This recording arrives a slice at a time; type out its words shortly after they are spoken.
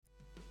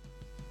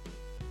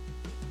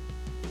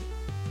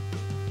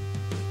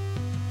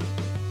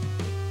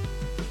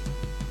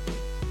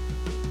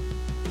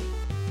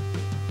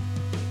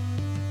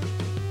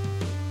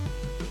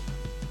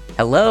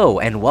Hello,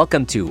 and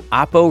welcome to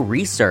Oppo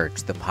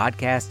Research, the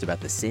podcast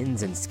about the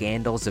sins and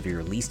scandals of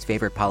your least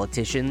favorite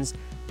politicians,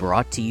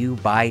 brought to you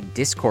by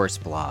Discourse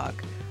Blog.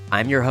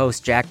 I'm your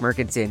host, Jack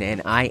Merkinson,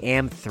 and I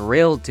am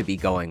thrilled to be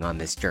going on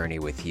this journey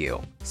with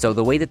you. So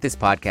the way that this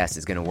podcast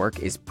is going to work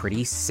is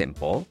pretty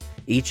simple.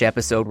 Each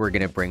episode, we're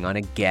going to bring on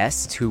a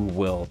guest who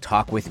will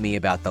talk with me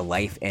about the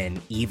life and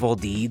evil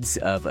deeds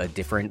of a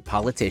different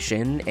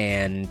politician.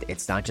 And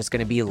it's not just going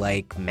to be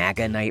like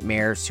MAGA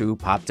nightmares who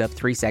popped up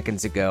 3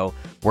 seconds ago.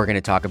 We're going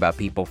to talk about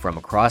people from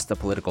across the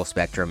political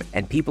spectrum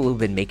and people who've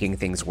been making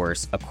things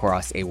worse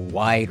across a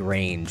wide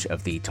range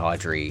of the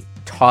tawdry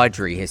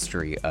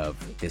history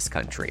of this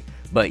country.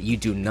 But you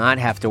do not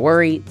have to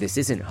worry. This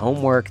isn't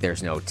homework.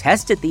 There's no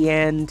test at the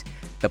end.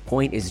 The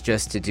point is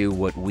just to do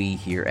what we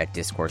here at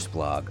Discourse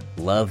Blog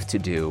love to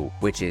do,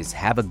 which is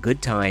have a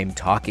good time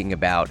talking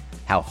about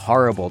how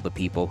horrible the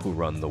people who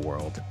run the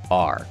world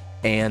are.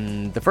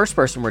 And the first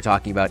person we're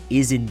talking about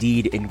is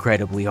indeed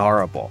incredibly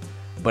horrible,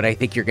 but I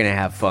think you're going to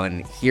have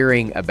fun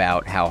hearing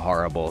about how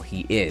horrible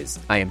he is.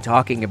 I am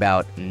talking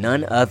about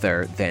none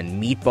other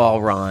than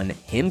Meatball Ron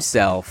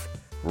himself,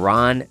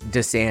 Ron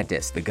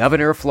Desantis, the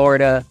governor of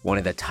Florida, one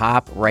of the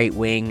top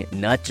right-wing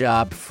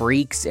nutjob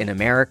freaks in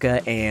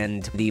America,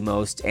 and the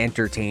most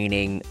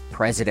entertaining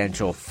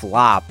presidential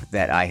flop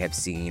that I have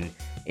seen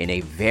in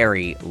a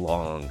very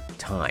long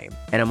time.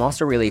 And I'm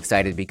also really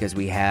excited because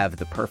we have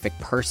the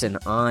perfect person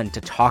on to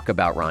talk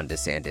about Ron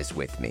DeSantis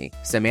with me.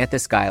 Samantha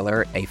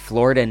Schuyler, a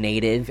Florida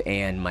native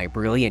and my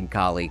brilliant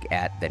colleague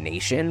at The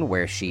Nation,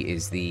 where she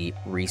is the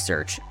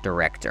research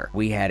director.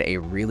 We had a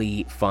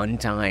really fun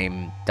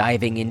time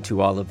diving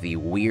into all of the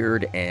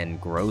weird and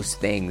gross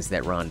things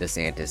that Ron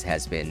DeSantis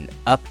has been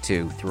up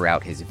to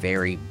throughout his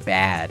very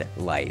bad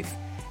life.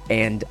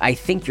 And I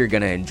think you're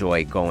going to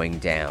enjoy going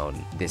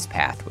down this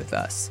path with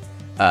us.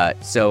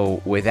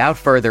 So without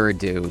further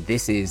ado,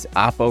 this is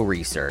Oppo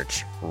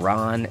Research,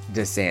 Ron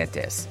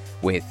DeSantis,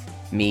 with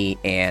me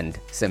and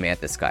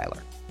Samantha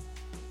Schuyler.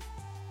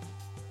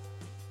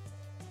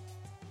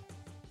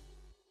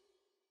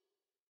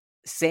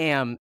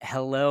 Sam,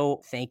 hello.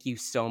 Thank you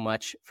so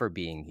much for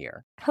being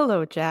here.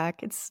 Hello,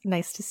 Jack. It's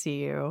nice to see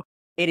you.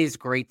 It is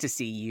great to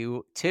see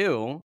you,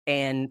 too.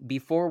 And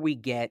before we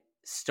get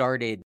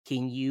started,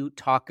 can you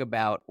talk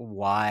about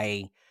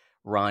why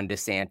Ron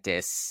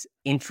DeSantis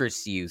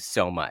interests you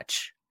so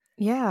much?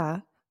 Yeah.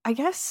 I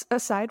guess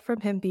aside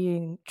from him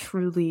being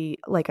truly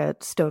like a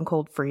stone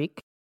cold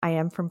freak, I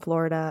am from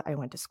Florida. I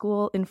went to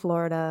school in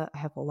Florida. I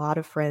have a lot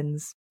of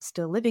friends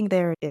still living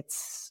there.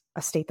 It's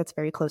a state that's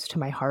very close to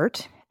my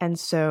heart. And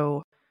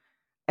so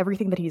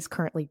everything that he's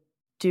currently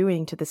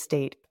doing to the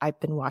state, I've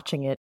been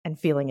watching it and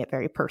feeling it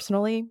very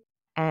personally.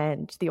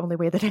 And the only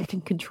way that I can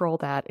control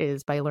that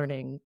is by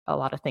learning a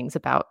lot of things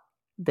about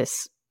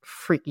this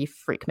freaky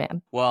freak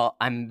man. Well,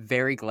 I'm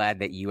very glad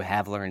that you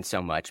have learned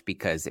so much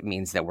because it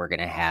means that we're going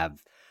to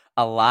have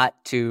a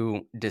lot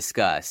to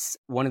discuss.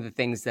 One of the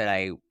things that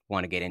I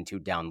want to get into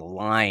down the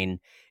line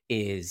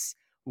is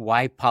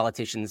why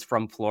politicians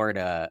from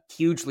Florida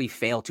hugely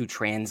fail to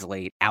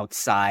translate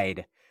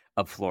outside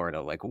of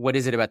Florida. Like, what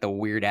is it about the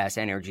weird ass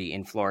energy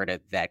in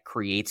Florida that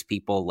creates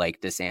people like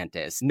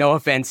DeSantis? No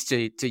offense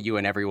to you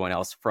and everyone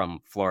else from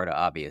Florida,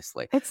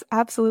 obviously. It's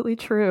absolutely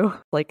true.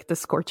 Like, the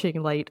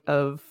scorching light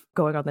of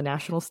going on the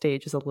national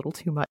stage is a little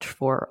too much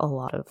for a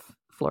lot of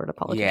Florida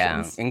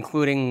politicians. Yeah,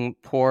 including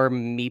poor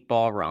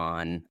Meatball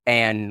Ron.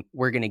 And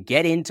we're going to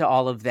get into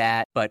all of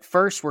that. But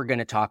first, we're going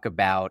to talk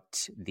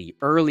about the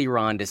early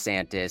Ron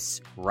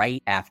DeSantis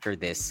right after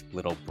this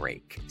little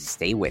break.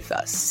 Stay with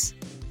us.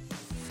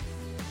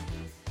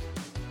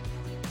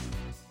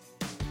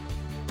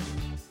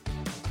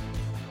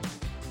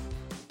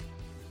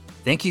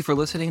 Thank you for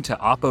listening to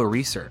Oppo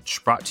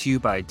Research, brought to you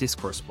by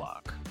Discourse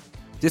Blog.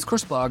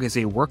 Discourse Blog is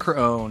a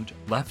worker-owned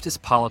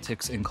leftist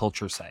politics and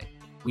culture site.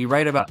 We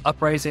write about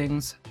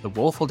uprisings, the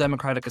woeful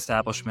democratic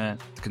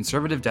establishment, the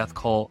conservative death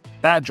cult,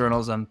 bad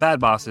journalism, bad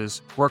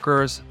bosses,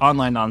 workers,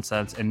 online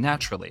nonsense, and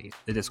naturally,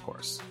 the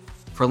discourse.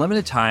 For a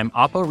limited time,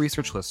 Oppo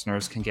Research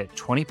listeners can get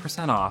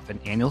 20% off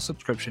an annual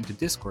subscription to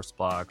Discourse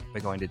Blog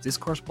by going to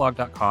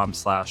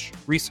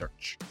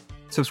discourseblog.com/research.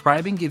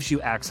 Subscribing gives you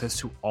access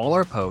to all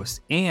our posts,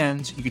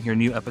 and you can hear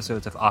new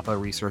episodes of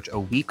Oppo Research a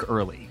week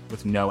early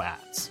with no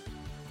ads.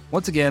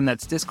 Once again,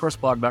 that's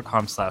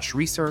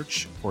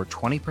discourseblog.com/research for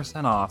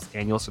 20% off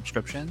annual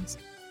subscriptions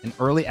and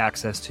early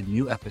access to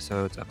new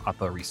episodes of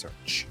Oppo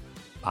Research.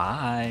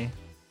 Bye.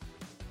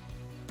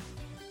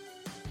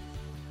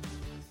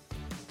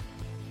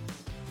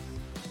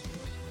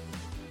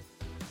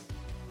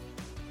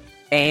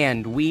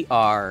 And we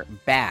are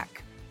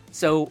back.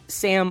 So,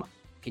 Sam,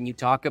 can you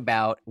talk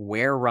about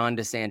where Ron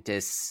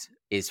DeSantis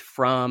is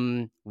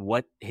from,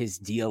 what his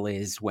deal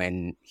is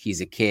when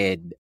he's a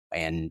kid,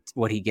 and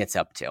what he gets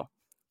up to?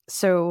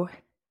 So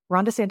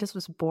Ron DeSantis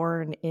was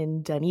born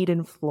in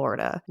Dunedin,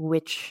 Florida,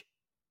 which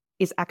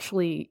is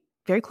actually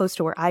very close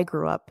to where I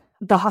grew up.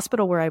 The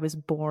hospital where I was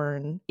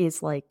born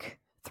is like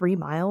 3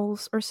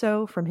 miles or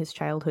so from his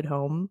childhood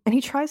home. And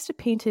he tries to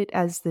paint it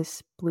as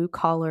this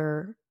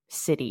blue-collar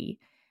city,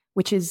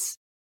 which is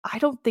I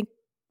don't think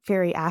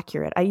very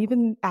accurate. I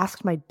even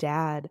asked my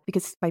dad,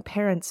 because my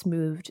parents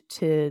moved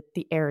to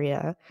the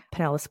area,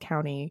 Pinellas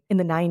County, in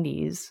the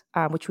 90s,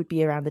 which would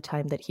be around the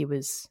time that he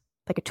was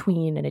like a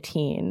tween and a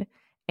teen.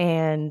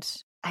 And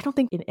I don't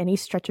think in any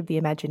stretch of the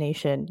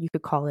imagination you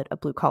could call it a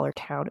blue-collar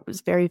town. It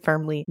was very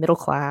firmly middle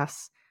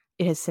class.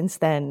 It has since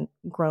then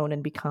grown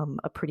and become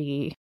a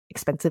pretty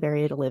expensive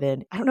area to live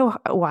in. I don't know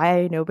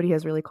why nobody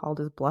has really called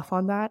his bluff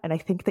on that. And I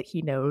think that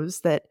he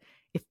knows that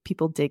if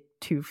people dig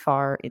too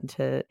far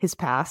into his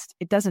past,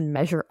 it doesn't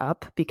measure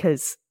up,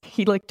 because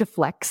he like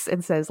deflects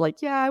and says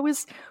like, yeah, I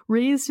was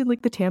raised in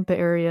like the Tampa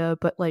area,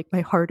 but like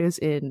my heart is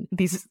in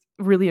these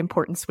really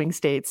important swing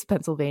states,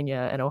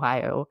 Pennsylvania and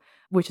Ohio,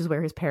 which is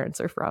where his parents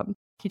are from.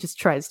 He just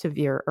tries to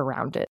veer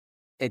around it.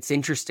 It's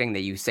interesting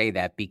that you say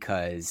that,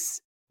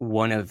 because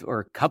one of, or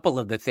a couple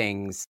of the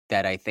things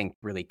that I think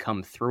really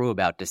come through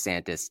about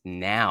Desantis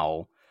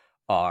now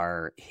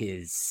are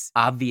his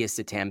obvious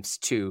attempts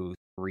to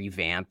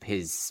revamp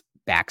his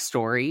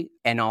backstory,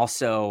 and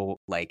also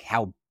like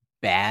how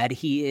bad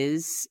he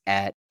is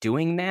at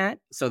doing that.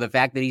 So the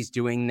fact that he's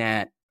doing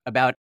that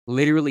about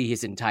literally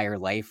his entire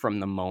life from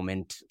the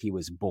moment he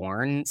was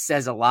born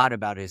says a lot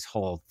about his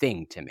whole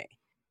thing to me.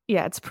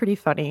 Yeah, it's pretty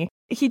funny.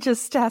 He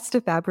just has to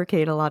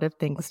fabricate a lot of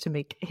things to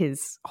make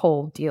his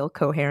whole deal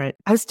coherent.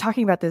 I was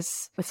talking about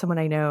this with someone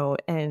I know,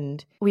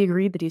 and we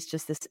agreed that he's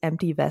just this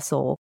empty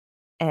vessel,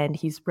 and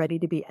he's ready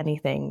to be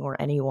anything or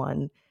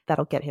anyone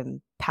that'll get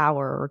him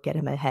power or get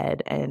him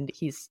ahead. And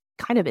he's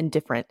kind of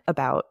indifferent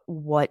about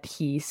what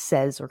he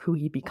says or who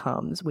he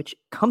becomes, which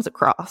comes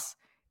across.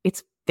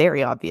 It's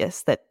very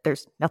obvious that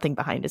there's nothing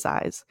behind his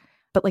eyes.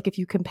 But like if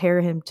you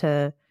compare him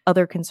to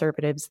other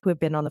conservatives who have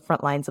been on the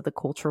front lines of the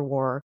culture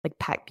war, like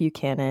Pat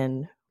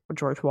Buchanan or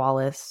George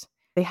Wallace,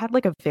 they had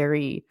like a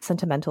very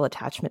sentimental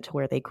attachment to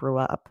where they grew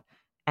up.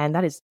 And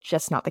that is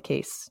just not the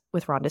case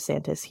with Ron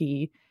DeSantis.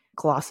 He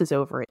glosses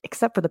over it,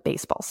 except for the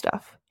baseball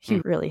stuff. He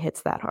really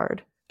hits that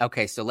hard.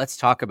 Okay, so let's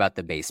talk about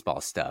the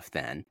baseball stuff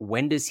then.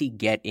 When does he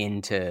get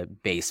into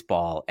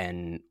baseball,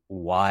 and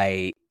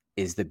why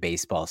is the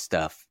baseball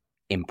stuff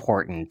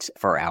important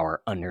for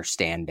our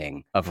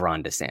understanding of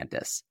Ron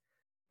DeSantis?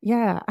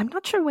 Yeah, I'm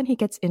not sure when he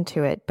gets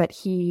into it, but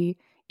he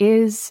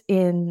is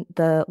in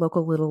the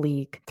local Little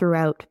League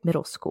throughout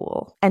middle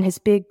school. And his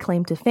big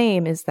claim to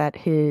fame is that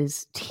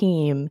his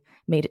team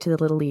made it to the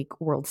Little League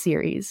World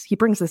Series. He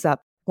brings this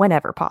up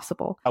whenever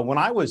possible. When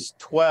I was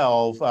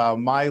 12,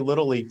 my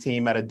Little League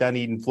team out of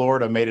Dunedin,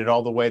 Florida, made it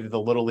all the way to the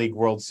Little League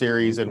World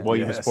Series in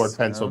Williamsport,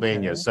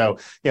 Pennsylvania. Okay. So,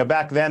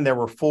 back then there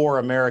were 4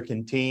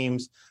 American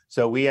teams.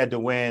 So we had to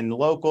win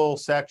local,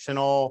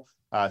 sectional,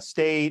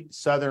 state,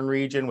 southern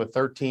region with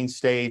 13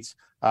 states,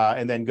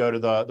 and then go to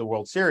the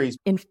World Series.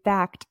 In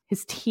fact,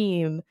 his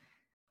team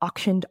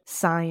auctioned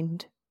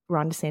signed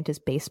Ron DeSantis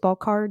baseball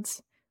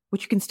cards,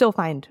 which you can still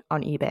find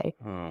on eBay.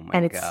 Oh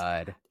my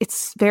God.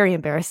 It's very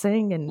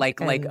embarrassing. And like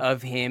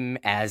of him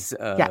as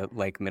a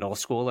like middle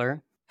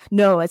schooler?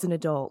 No, as an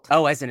adult.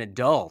 Oh, as an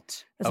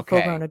adult. As a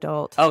full-grown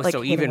adult. Oh, like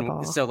so even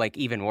worse.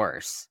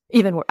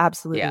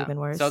 Absolutely even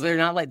worse. So they're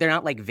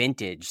not like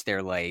vintage.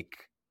 They're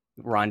like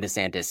Ron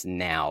DeSantis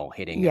now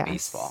hitting a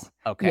baseball.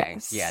 Okay.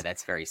 Yes. Yeah,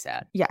 that's very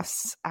sad.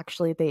 Yes.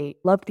 Actually, they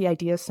loved the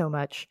idea so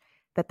much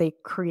that they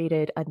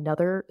created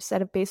another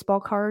set of baseball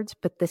cards,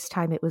 but this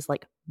time it was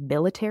like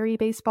military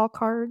baseball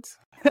cards.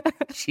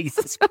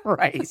 Jesus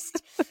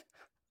Christ.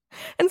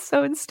 And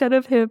so instead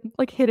of him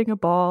like hitting a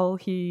ball,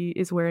 he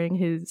is wearing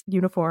his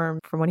uniform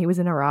from when he was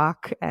in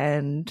Iraq.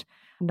 And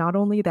not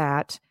only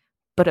that,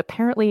 but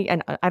apparently,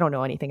 and I don't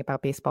know anything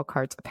about baseball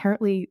cards,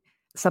 apparently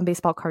some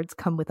baseball cards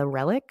come with a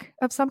relic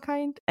of some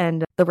kind.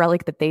 And the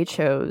relic that they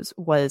chose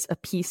was a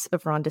piece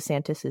of Ron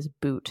DeSantis's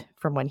boot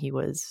from when he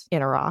was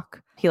in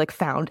Iraq. He like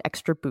found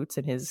extra boots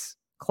in his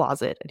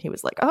closet, and he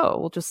was like,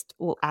 oh,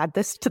 we'll add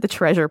this to the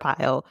treasure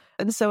pile.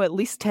 And so at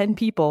least 10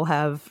 people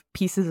have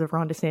pieces of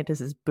Ron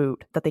DeSantis's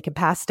boot that they can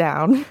pass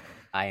down.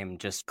 I am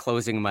just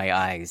closing my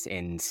eyes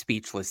in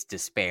speechless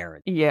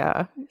despair.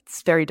 Yeah,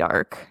 it's very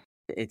dark.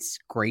 It's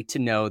great to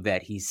know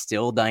that he's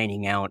still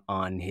dining out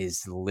on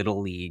his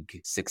Little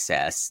League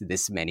success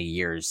this many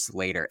years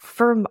later.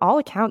 From all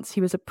accounts,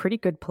 he was a pretty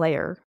good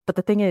player. But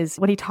the thing is,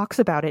 when he talks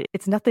about it,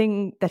 it's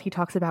nothing that he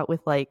talks about with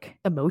like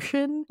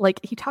emotion.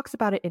 Like he talks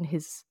about it in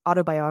his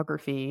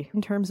autobiography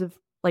in terms of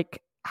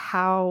like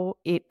how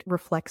it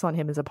reflects on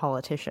him as a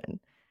politician.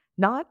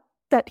 Not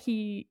that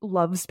he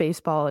loves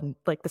baseball and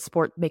like the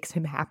sport makes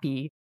him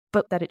happy,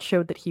 but that it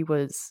showed that he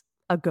was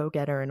a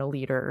go-getter and a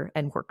leader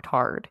and worked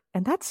hard.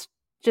 And that's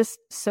just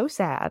so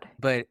sad.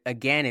 But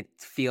again, it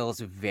feels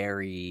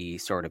very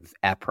sort of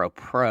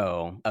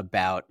apropos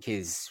about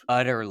his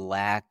utter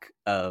lack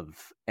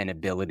of an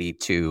ability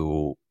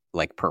to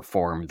like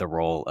perform the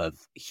role of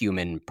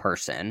human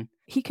person.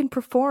 He can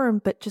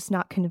perform, but just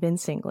not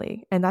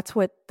convincingly. And that's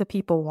what the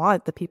people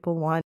want. The people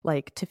want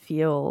like to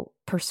feel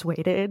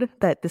persuaded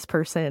that this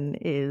person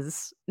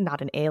is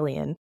not an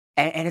alien.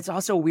 And it's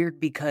also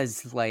weird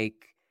because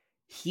like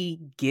He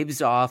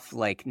gives off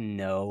like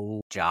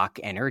no jock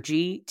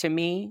energy to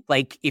me.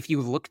 Like if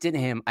you looked at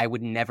him, I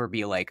would never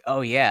be like, oh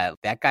yeah,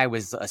 that guy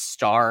was a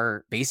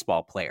star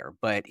baseball player,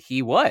 but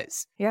he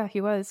was. Yeah, he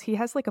was. He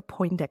has like a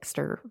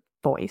Poindexter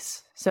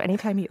voice. So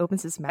anytime he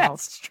opens his mouth,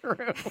 That's true.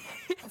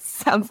 it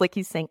sounds like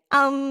he's saying,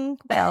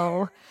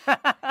 well.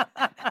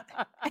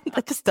 And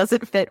that just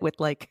doesn't fit with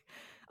like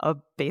a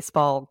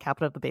baseball,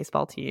 captain of the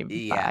baseball team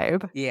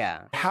vibe.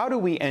 Yeah. How do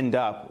we end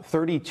up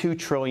 $32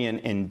 trillion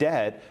in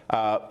debt?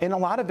 And a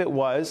lot of it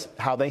was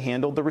how they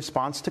handled the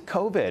response to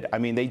COVID. I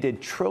mean, they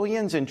did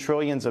trillions and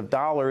trillions of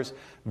dollars,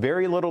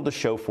 very little to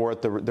show for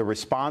it. The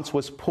response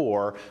was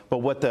poor. But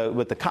what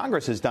the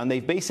Congress has done,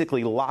 they've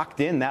basically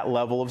locked in that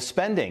level of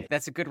spending.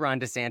 That's a good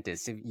Ron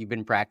DeSantis. Have you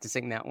been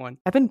practicing that one?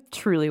 I've been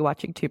truly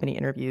watching too many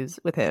interviews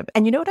with him.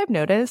 And you know what I've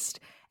noticed?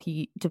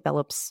 He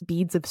develops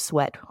beads of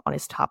sweat on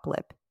his top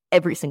lip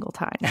every single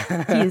time.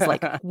 He is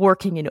like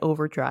working in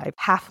overdrive,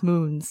 half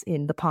moons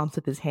in the palms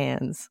of his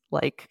hands,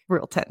 like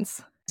real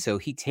tense. So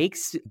he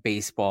takes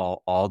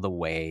baseball all the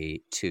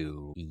way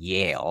to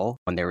Yale.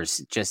 And there was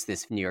just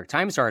this New York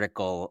Times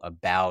article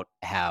about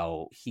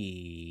how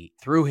he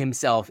threw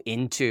himself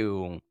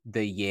into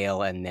the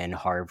Yale and then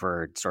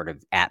Harvard sort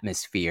of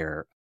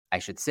atmosphere. I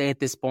should say at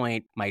this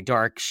point, my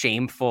dark,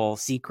 shameful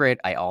secret,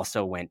 I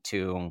also went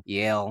to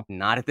Yale,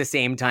 not at the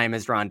same time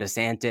as Ron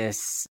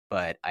DeSantis,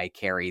 but I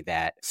carry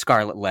that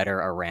scarlet letter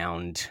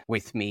around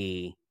with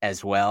me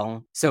as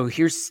well. So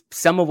here's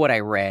some of what I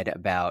read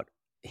about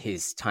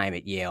his time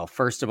at Yale.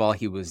 First of all,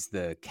 he was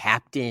the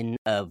captain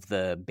of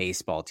the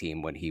baseball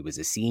team when he was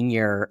a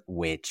senior,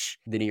 which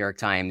the New York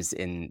Times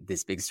in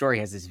this big story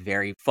has this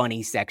very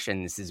funny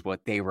section. This is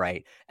what they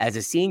write. As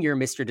a senior,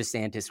 Mr.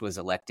 DeSantis was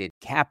elected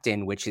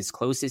captain, which his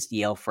closest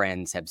Yale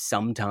friends have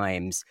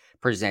sometimes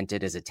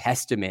presented as a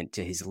testament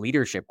to his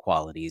leadership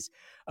qualities.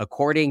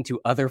 According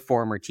to other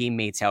former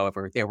teammates,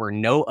 however, there were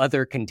no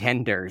other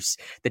contenders.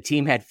 The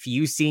team had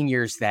few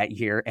seniors that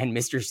year, and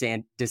Mr.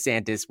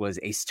 DeSantis was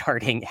a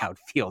starting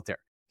outfielder.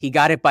 He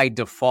got it by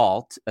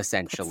default,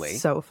 essentially.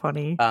 That's so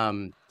funny.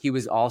 He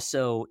was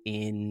also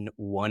in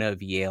one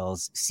of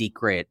Yale's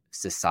secret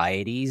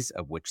societies,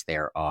 of which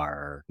there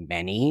are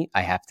many.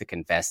 I have to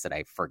confess that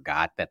I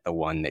forgot that the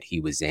one that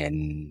he was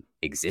in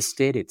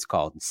existed. It's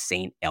called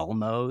St.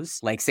 Elmo's,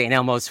 like St.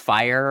 Elmo's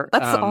Fire.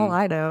 That's all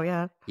I know,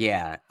 yeah.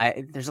 Yeah,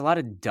 there's a lot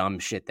of dumb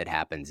shit that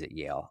happens at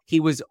Yale. He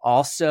was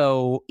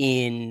also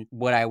in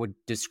what I would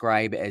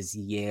describe as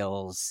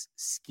Yale's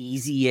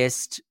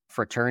skeeziest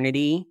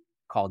fraternity,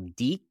 called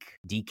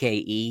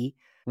DKE,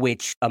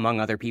 which, among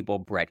other people,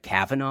 Brett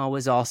Kavanaugh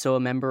was also a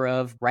member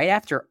of. Right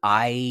after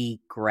I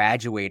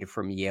graduated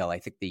from Yale, I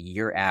think the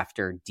year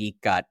after,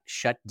 Deke got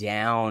shut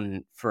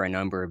down for a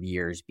number of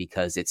years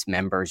because its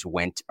members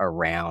went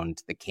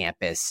around the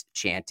campus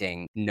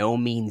chanting, "No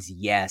means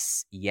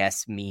yes,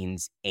 yes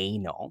means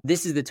anal."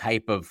 This is the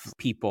type of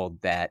people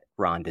that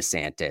Ron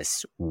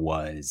DeSantis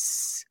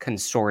was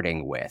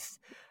consorting with.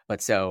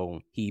 But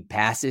so he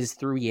passes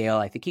through Yale.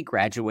 I think he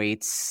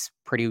graduates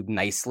pretty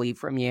nicely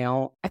from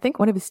Yale. I think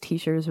one of his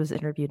teachers was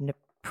interviewed in a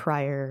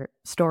prior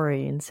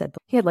story and said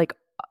he had like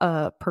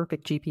a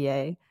perfect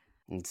GPA.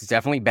 It's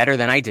definitely better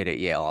than I did at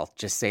Yale. I'll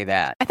just say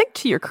that. I think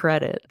to your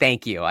credit.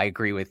 Thank you. I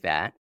agree with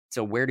that.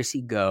 So where does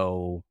he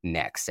go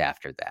next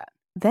after that?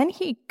 Then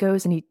he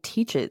goes and he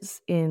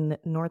teaches in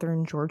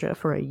northern Georgia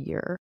for a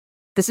year.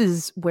 This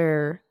is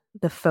where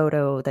the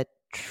photo that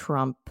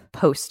Trump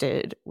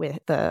posted with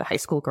the high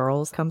school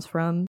girls comes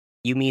from.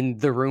 You mean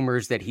the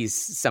rumors that he's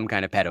some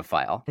kind of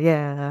pedophile?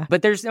 Yeah.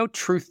 But there's no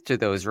truth to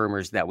those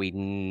rumors that we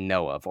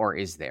know of, or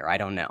is there? I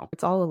don't know.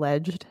 It's all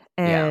alleged.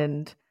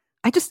 And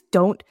I just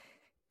don't,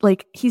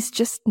 like, he's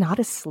just not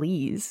a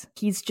sleaze.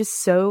 He's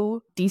just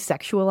so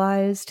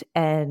desexualized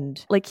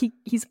and, like,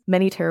 he's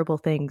many terrible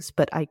things,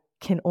 but I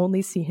can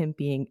only see him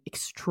being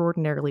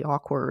extraordinarily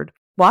awkward.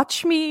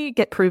 Watch me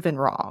get proven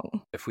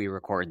wrong. If we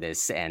record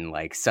this and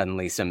like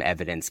suddenly some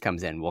evidence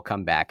comes in, we'll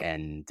come back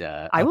and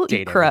I will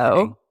eat crow.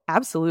 Everything.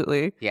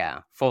 Absolutely. Yeah,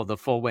 the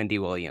full Wendy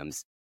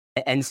Williams.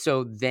 And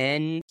so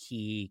then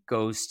he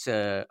goes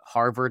to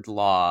Harvard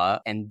Law,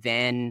 and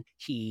then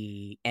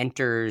he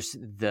enters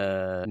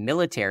the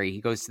military.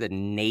 He goes to the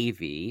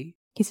Navy.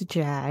 He's a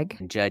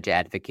JAG. Judge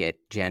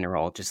Advocate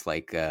General, just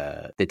like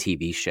the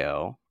TV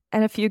show.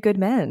 And a few good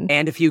men.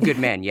 And a few good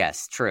men,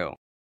 yes, true.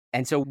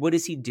 And so what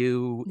does he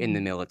do in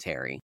the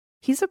military?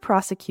 He's a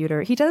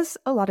prosecutor. He does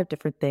a lot of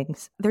different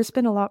things. There's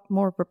been a lot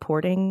more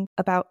reporting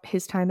about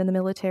his time in the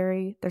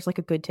military. There's like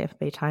a good Tampa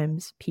Bay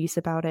Times piece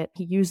about it.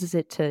 He uses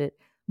it to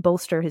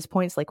bolster his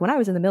points. Like, when I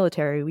was in the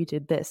military, we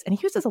did this. And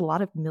he uses a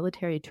lot of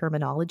military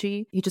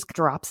terminology. He just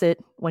drops it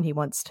when he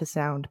wants to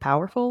sound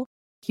powerful.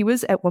 He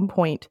was at one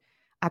point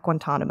at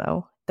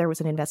Guantanamo, There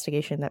was an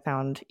investigation that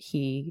found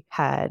he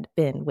had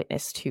been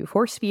witness to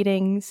force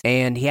feedings.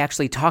 And he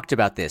actually talked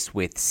about this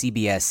with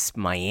CBS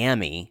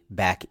Miami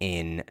back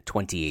in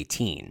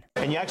 2018.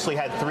 And you actually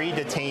had 3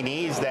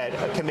 detainees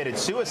that committed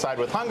suicide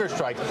with hunger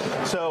strikes.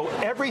 So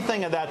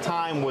everything at that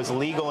time was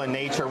legal in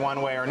nature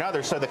one way or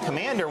another. So the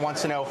commander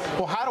wants to know,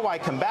 well, how do I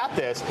combat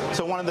this?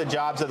 So one of the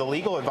jobs of the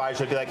legal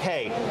advisor would be like,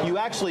 hey, you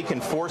actually can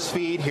force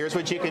feed. Here's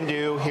what you can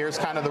do. Here's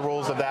kind of the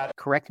rules of that.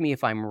 Correct me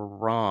if I'm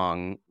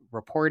wrong.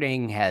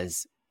 Reporting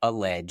has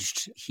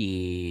alleged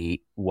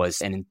he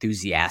was an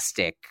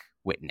enthusiastic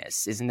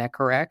witness. Isn't that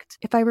correct?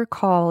 If I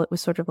recall, it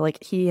was sort of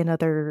like he and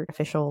other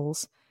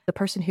officials, the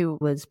person who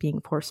was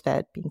being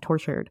force-fed, being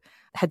tortured,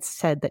 had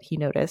said that he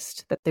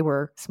noticed that they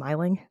were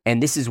smiling.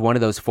 And this is one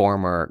of those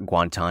former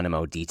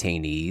Guantanamo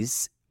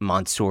detainees,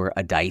 Mansour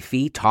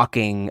Adaifi,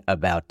 talking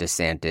about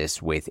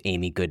DeSantis with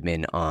Amy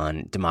Goodman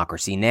on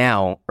Democracy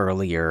Now!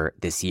 Earlier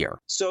this year.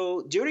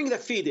 So during the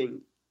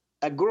feeding,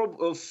 a group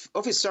of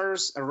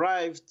officers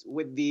arrived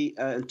with the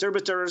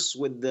interpreters,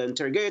 with the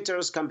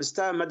interrogators, campus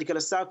staff,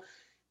 medical staff.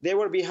 They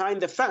were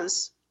behind the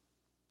fence,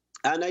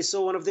 and I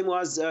saw one of them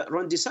was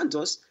Ron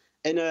Desantis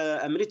in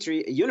a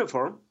military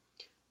uniform,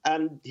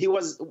 and he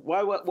was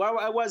while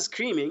I was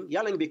screaming,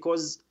 yelling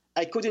because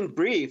I couldn't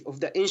breathe of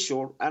the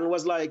inshore, and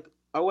was like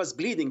I was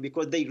bleeding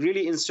because they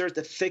really insert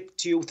a thick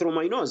tube through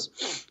my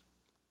nose.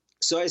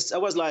 So I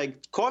was like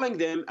calling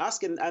them,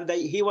 asking, and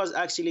he was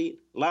actually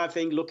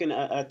laughing, looking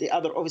at the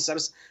other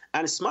officers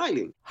and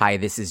smiling. Hi,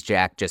 this is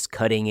Jack, just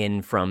cutting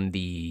in from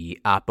the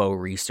Oppo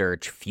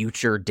Research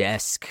Future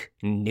Desk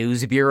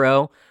News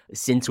Bureau.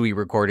 Since we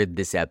recorded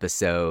this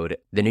episode,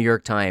 the New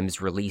York Times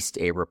released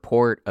a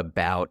report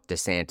about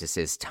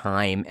DeSantis's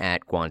time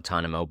at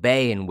Guantanamo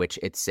Bay, in which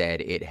it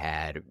said it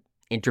had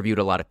interviewed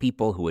a lot of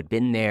people who had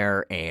been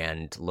there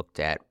and looked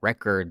at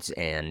records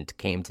and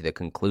came to the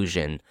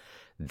conclusion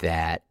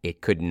that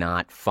it could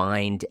not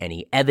find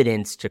any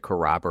evidence to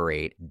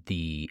corroborate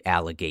the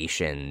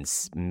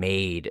allegations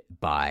made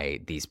by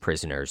these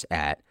prisoners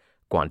at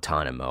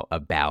Guantanamo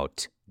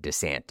about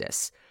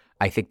DeSantis.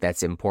 I think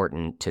that's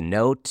important to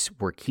note.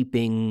 We're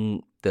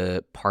keeping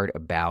the part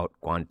about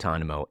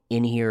Guantanamo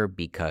in here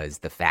because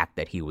the fact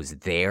that he was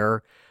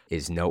there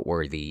is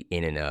noteworthy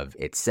in and of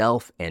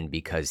itself, and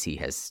because he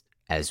has,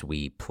 as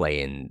we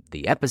play in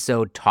the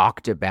episode,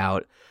 talked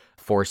about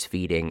force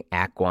feeding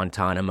at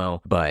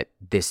Guantanamo. But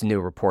this new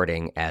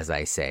reporting, as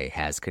I say,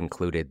 has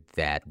concluded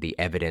that the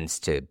evidence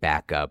to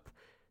back up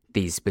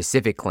these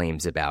specific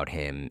claims about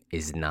him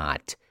is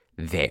not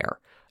there.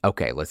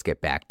 Okay, let's get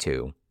back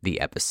to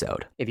the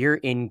episode. If you're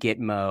in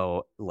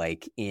Gitmo,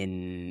 like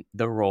in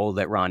the role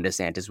that Ron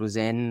DeSantis was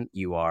in,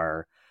 you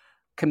are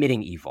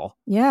committing evil.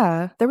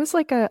 Yeah, there was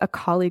like a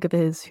colleague of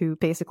his who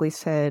basically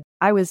said,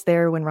 I was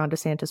there when Ron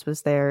DeSantis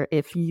was there.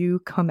 If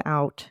you come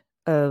out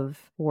of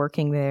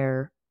working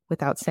there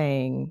without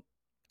saying,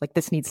 like,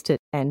 this needs to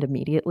end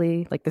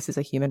immediately, like, this is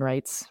a human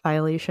rights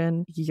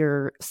violation,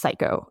 you're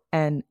psycho.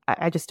 And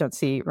I just don't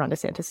see Ron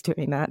DeSantis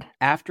doing that.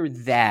 After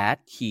that,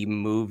 he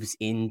moves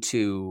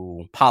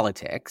into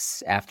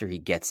politics after he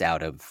gets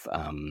out of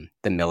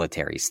the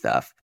military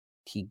stuff.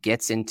 He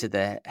gets into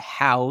the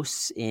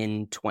House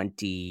in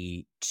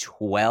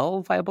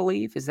 2012, I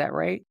believe. Is that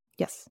right?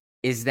 Yes.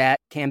 Is that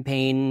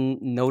campaign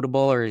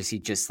notable, or is he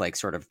just like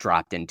sort of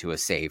dropped into a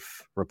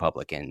safe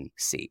Republican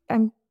seat?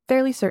 I'm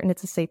fairly certain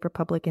it's a safe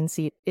Republican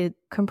seat. It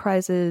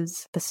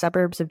comprises the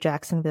suburbs of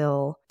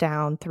Jacksonville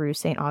down through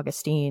St.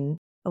 Augustine,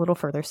 a little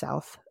further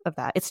south of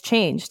that. It's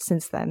changed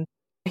since then.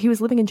 He was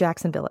living in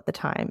Jacksonville at the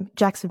time.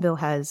 Jacksonville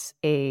has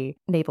a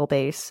naval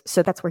base,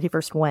 so that's where he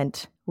first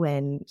went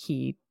when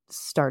he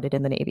started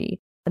in the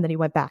Navy. And then he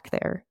went back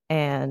there,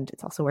 and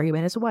it's also where he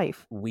met his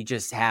wife. We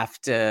just have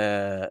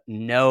to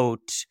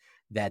note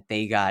that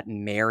they got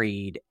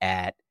married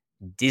at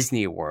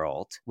Disney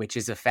World, which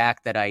is a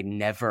fact that I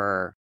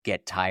never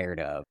get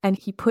tired of. And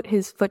he put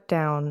his foot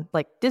down,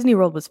 like, Disney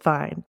World was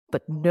fine,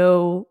 but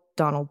no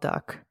Donald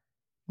Duck,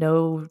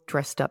 no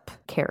dressed up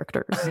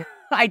characters.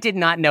 I did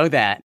not know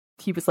that.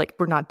 He was like,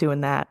 we're not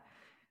doing that.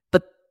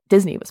 But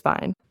Disney was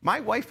fine. My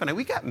wife and I,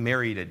 we got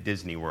married at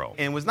Disney World.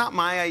 And it was not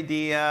my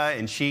idea.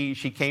 And she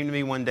came to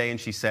me one day and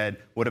she said,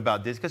 what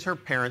about Disney? Because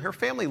her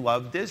family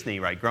loved Disney,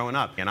 right, growing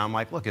up. And I'm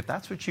like, look, if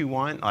that's what you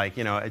want, like,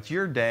 you know, it's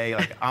your day.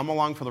 Like, I'm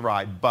along for the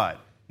ride,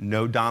 but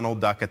no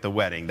Donald Duck at the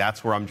wedding.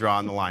 That's where I'm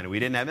drawing the line. We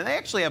didn't have, and they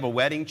actually have a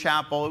wedding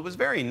chapel. It was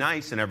very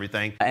nice and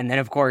everything. And then,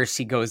 of course,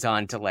 he goes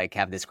on to like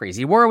have this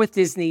crazy war with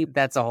Disney.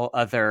 That's a whole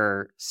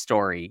other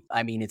story.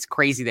 I mean, it's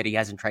crazy that he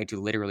hasn't tried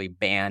to literally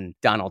ban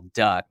Donald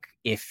Duck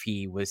if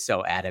he was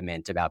so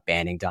adamant about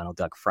banning Donald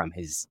Duck from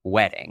his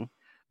wedding.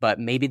 But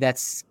maybe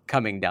that's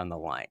coming down the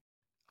line.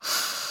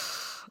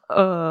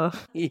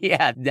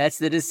 Yeah, that's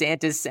the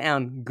DeSantis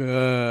sound.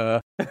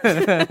 Gah.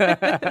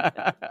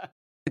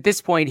 At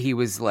this point, he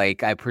was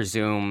like, I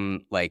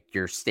presume, like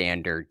your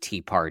standard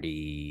Tea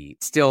Party,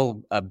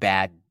 still a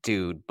bad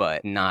dude,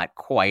 but not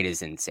quite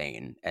as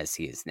insane as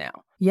he is now.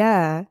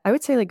 Yeah, I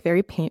would say like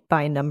very paint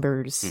by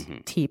numbers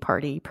Tea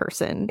Party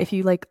person. If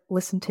you like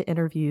listen to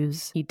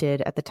interviews he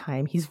did at the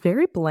time, he's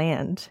very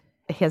bland.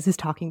 He has his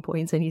talking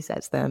points and he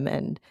says them,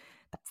 and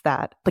that's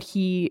that. But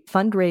he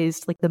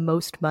fundraised like the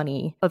most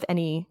money of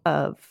any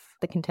of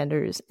the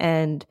contenders.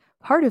 And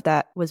part of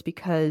that was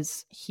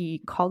because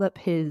he called up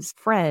his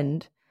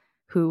friend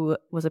who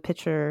was a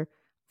pitcher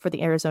for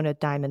the Arizona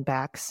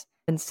Diamondbacks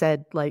and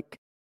said, like,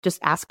 just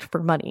asked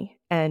for money.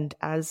 And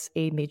as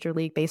a Major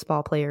League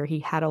Baseball player, he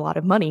had a lot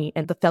of money,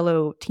 and the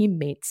fellow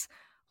teammates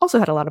also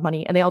had a lot of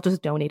money, and they all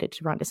just donated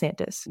to Ron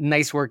DeSantis.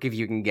 Nice work if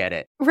you can get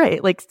it.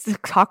 Right. Like,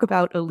 talk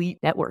about elite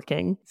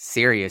networking.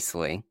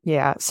 Seriously.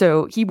 Yeah.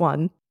 So he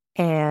won.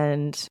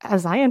 And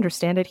as I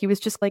understand it, he was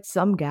just like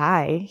some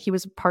guy. He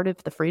was part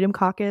of the Freedom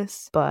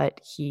Caucus,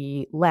 but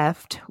he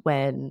left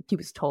when he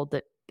was told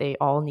that they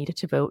all needed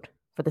to vote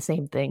for the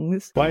same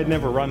things. Well, I had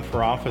never run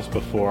for office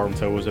before,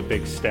 so it was a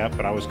big step,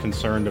 but I was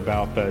concerned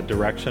about the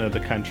direction of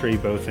the country,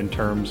 both in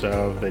terms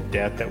of the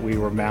debt that we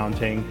were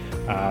mounting,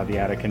 the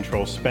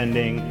out-of-control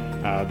spending,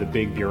 the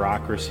big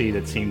bureaucracy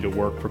that seemed to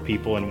work for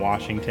people in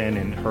Washington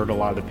and hurt a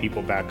lot of the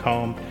people back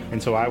home.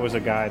 And so I was a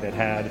guy that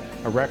had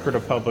a record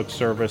of public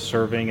service,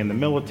 serving in the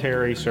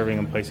military, serving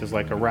in places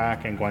like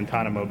Iraq and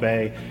Guantanamo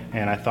Bay,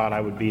 and I thought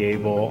I would be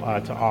able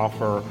to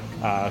offer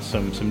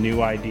some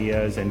new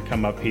ideas and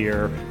come up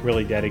here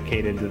really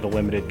dedicated to the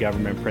limited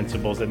government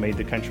principles that made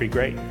the country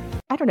great.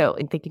 I don't know,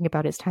 in thinking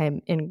about his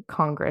time in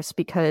Congress,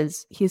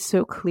 because he's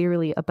so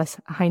clearly a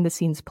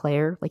behind-the-scenes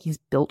player. Like, he's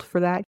built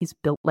for that. He's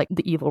built like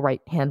the evil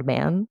right-hand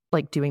man,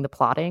 like doing the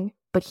plotting.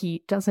 But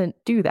he doesn't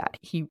do that.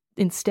 He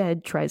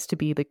instead tries to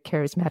be the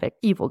charismatic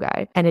evil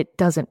guy. And it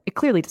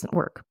clearly doesn't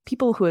work.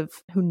 People who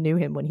knew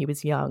him when he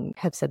was young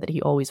have said that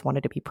he always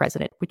wanted to be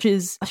president, which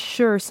is a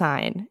sure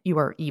sign you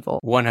are evil.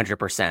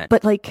 100%.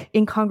 But like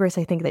in Congress,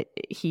 I think that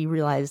he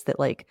realized that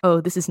like,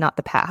 oh, this is not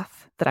the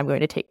path that I'm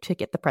going to take to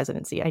get the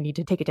presidency. I need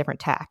to take a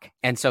different tack.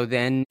 And so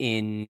then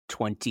in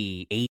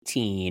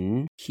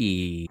 2018,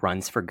 he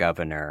runs for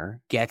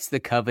governor, gets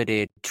the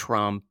coveted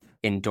Trump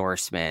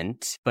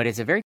endorsement, but it's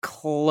a very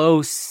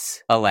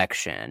close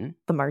election.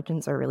 The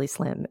margins are really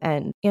slim.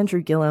 And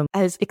Andrew Gillum,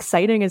 as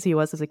exciting as he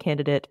was as a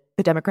candidate,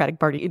 the Democratic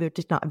Party either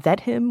did not vet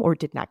him or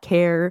did not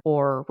care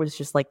or was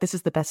just like, this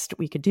is the best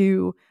we could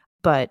do.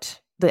 But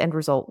the end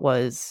result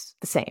was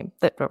the same,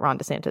 that Ron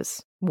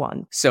DeSantis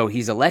won. So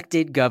he's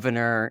elected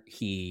governor.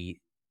 He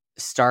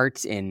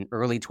starts in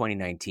early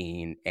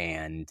 2019,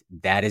 and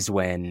that is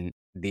when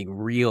the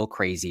real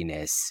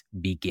craziness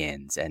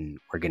begins. And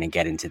we're going to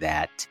get into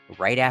that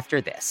right after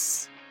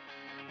this.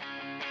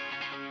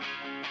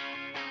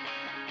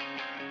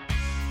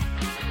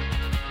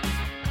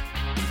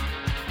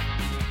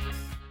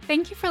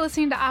 Thank you for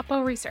listening to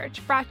Oppo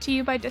Research, brought to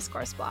you by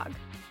Discourse Blog.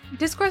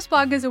 Discourse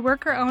Blog is a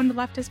worker-owned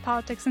leftist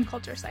politics and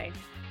culture site.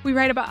 We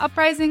write about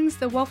uprisings,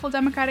 the woeful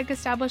democratic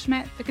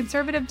establishment, the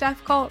conservative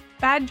death cult,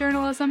 bad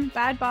journalism,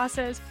 bad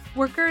bosses,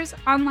 workers,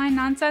 online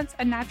nonsense,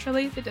 and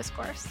naturally, the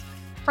discourse.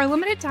 For a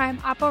limited time,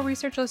 Oppo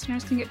Research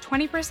listeners can get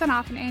 20%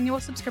 off an annual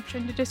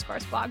subscription to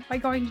Discourse Blog by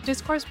going to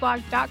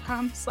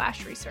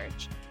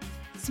discourseblog.com/research.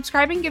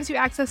 Subscribing gives you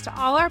access to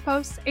all our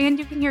posts, and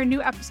you can hear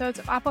new episodes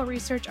of Oppo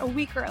Research a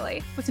week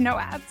early with no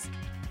ads.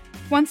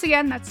 Once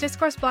again, that's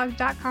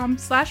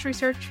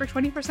discourseblog.com/research for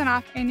 20%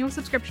 off annual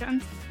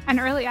subscriptions and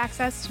early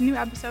access to new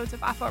episodes of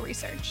Oppo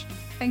Research.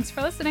 Thanks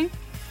for listening.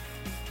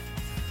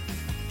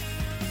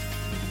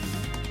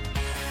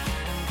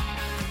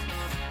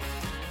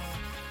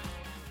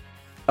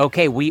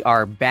 Okay, we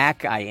are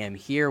back. I am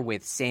here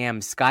with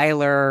Sam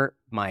Schuyler,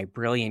 my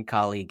brilliant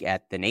colleague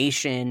at The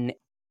Nation.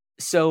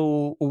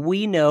 So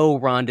we know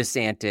Ron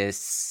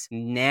DeSantis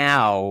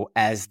now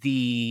as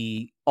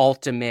the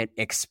ultimate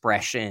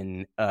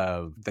expression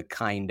of the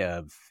kind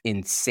of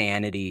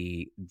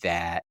insanity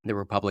that the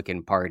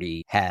Republican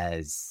Party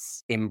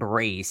has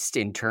embraced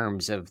in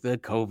terms of the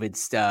COVID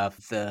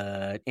stuff,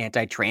 the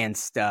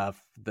anti-trans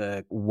stuff,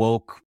 the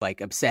woke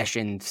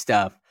obsession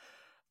stuff.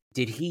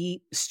 Did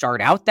he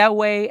start out that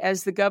way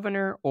as the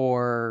governor,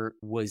 or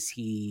was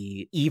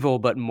he evil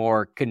but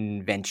more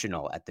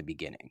conventional at the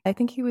beginning? I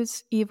think he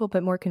was evil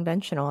but more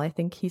conventional. I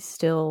think he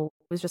still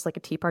was just like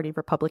a Tea Party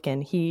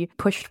Republican. He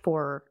pushed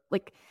for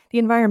the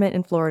environment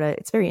in Florida.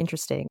 It's very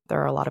interesting.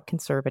 There are a lot of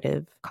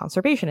conservative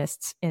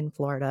conservationists in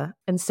Florida.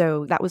 And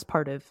so that was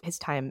part of his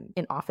time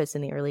in office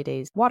in the early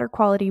days. Water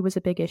quality was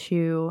a big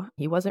issue.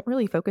 He wasn't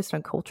really focused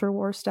on culture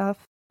war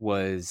stuff.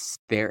 Was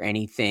there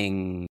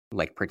anything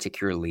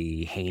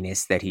particularly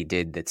heinous that he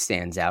did that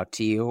stands out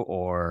to you,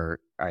 or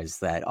is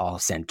that all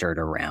centered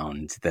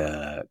around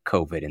the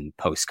COVID and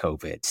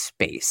post-COVID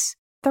space?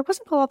 There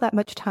wasn't all that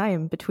much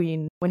time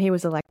between when he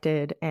was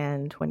elected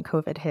and when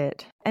COVID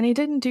hit, and he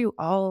didn't do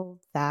all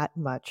that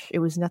much. It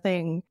was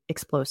nothing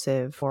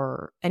explosive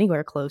or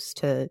anywhere close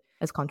to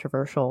as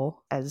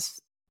controversial as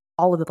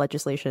all of the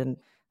legislation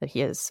that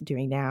he is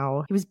doing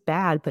now. It was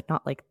bad, but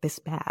not like this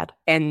bad.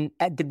 And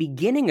at the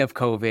beginning of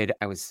COVID,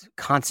 I was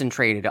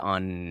concentrated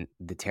on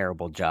the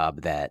terrible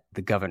job that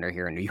the governor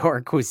here in New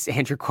York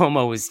Andrew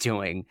Cuomo was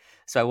doing.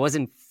 So I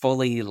wasn't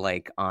fully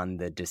like on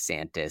the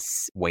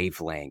Desantis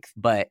wavelength,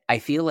 but I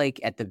feel like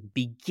at the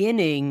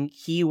beginning,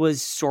 he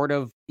was sort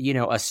of,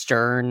 a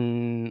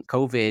stern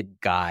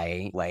COVID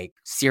guy, like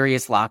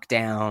serious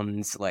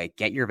lockdowns, like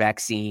get your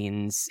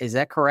vaccines. Is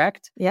that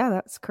correct? Yeah,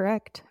 that's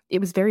correct. It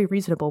was very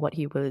reasonable what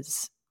he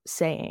was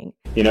saying.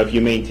 If you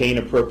maintain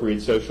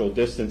appropriate social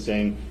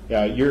distancing,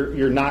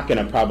 you're not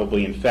going to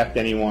probably infect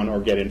anyone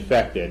or get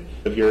infected.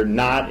 If you're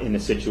not in a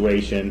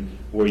situation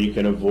where you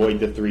can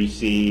avoid the 3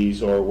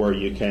 C's or where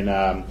you can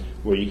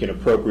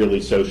appropriately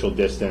social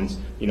distance,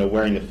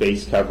 wearing the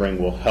face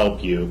covering will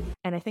help you.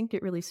 And I think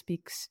it really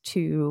speaks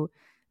to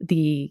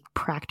the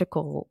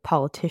practical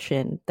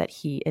politician that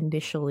he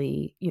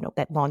initially,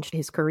 that launched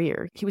his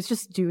career. He was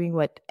just doing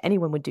what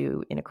anyone would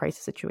do in a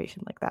crisis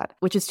situation like that,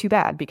 which is too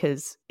bad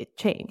because it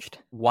changed.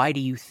 Why do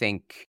you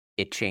think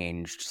it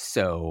changed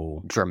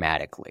so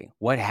dramatically?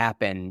 What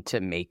happened to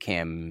make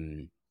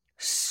him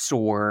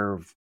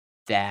swerve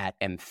that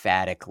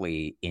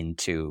emphatically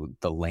into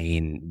the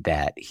lane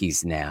that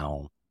he's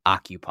now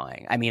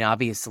occupying? I mean,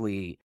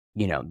 obviously,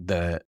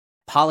 the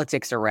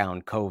politics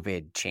around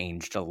COVID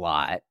changed a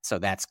lot, so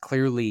that's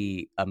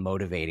clearly a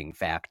motivating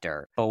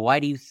factor. But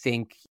why do you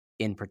think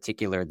in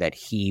particular that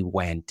he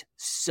went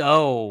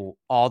so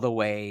all the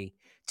way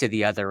to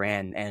the other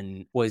end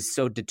and was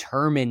so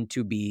determined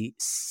to be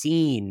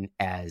seen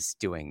as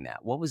doing that?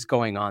 What was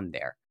going on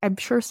there? I'm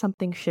sure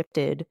something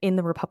shifted in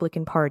the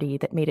Republican Party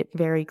that made it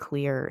very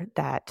clear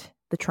that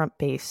the Trump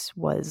base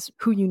was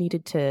who you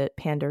needed to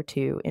pander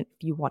to if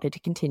you wanted to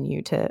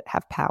continue to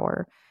have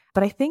power.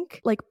 But I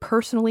think,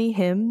 personally,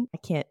 I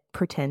can't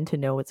pretend to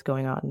know what's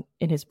going on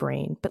in his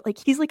brain, but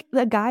he's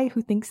the guy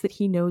who thinks that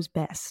he knows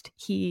best.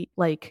 He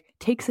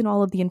takes in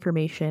all of the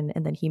information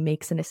and then he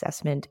makes an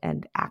assessment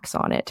and acts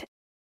on it.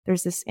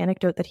 There's this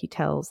anecdote that he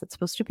tells that's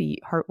supposed to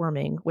be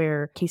heartwarming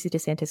where Casey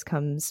DeSantis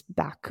comes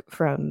back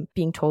from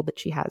being told that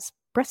she has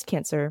breast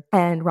cancer,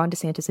 and Ron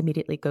DeSantis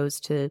immediately goes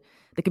to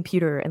the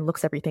computer and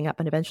looks everything up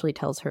and eventually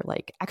tells her,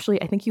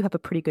 actually, I think you have a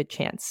pretty good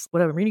chance.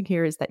 What I'm reading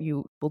here is that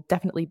you will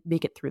definitely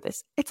make it through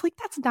this. It's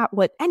that's not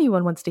what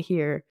anyone wants to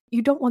hear.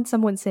 You don't want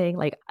someone saying,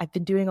 I've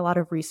been doing a lot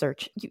of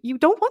research. You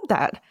don't want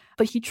that.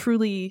 But he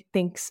truly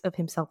thinks of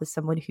himself as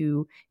someone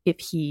who, if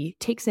he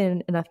takes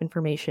in enough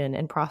information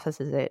and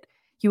processes it,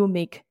 he will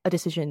make a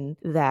decision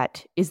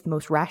that is the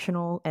most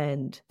rational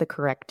and the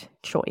correct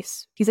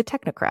choice. He's a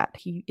technocrat.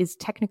 He is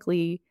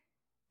technically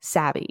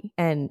savvy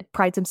and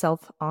prides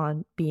himself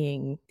on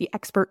being the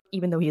expert,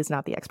 even though he is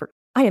not the expert.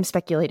 I am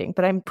speculating,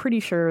 but I'm pretty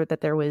sure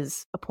that there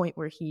was a point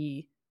where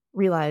he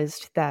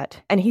realized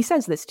that, and he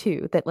says this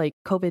too, that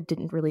COVID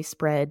didn't really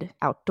spread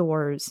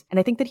outdoors. And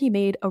I think that he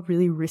made a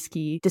really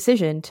risky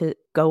decision to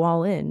go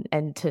all in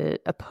and to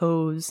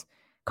oppose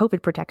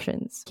COVID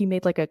protections. He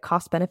made a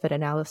cost-benefit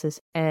analysis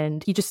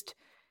and he just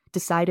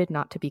decided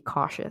not to be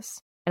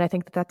cautious. And I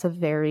think that that's a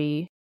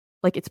very,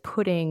 it's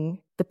putting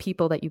the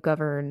people that you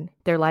govern,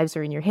 their lives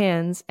are in your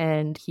hands.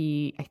 And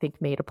he, I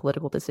think, made a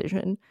political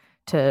decision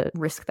to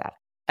risk that.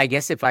 I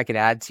guess if I could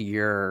add to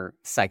your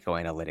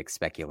psychoanalytic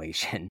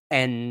speculation,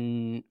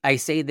 and I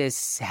say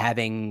this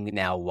having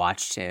now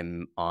watched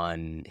him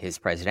on his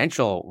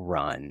presidential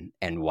run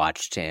and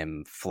watched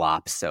him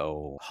flop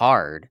so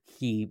hard,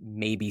 he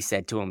maybe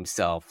said to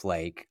himself,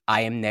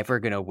 I am never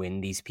going to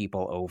win these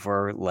people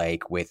over,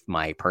 with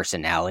my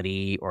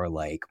personality or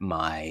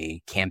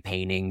my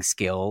campaigning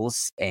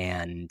skills.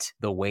 And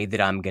the way that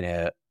I'm going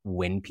to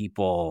win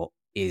people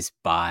is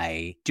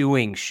by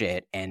doing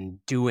shit and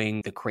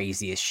doing the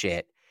craziest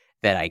shit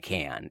that I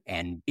can.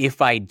 And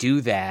if I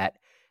do that,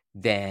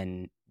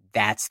 then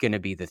that's going to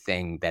be the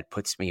thing that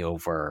puts me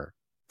over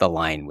the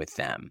line with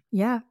them.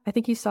 Yeah, I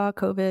think he saw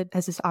COVID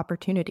as this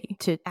opportunity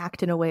to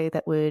act in a way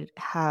that would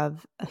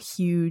have a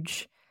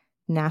huge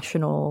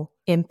national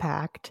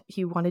impact.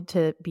 He wanted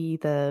to be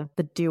the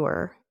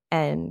doer.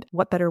 And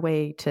what better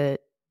way to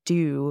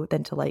do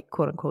than to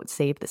quote unquote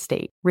save the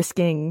state,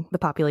 risking the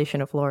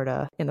population of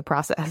Florida in the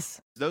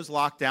process. Those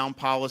lockdown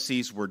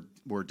policies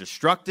were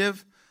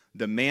destructive.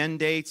 The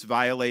mandates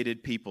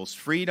violated people's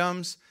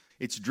freedoms.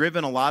 It's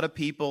driven a lot of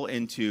people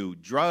into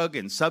drug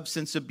and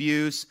substance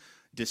abuse,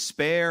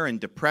 despair and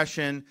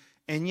depression,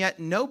 and yet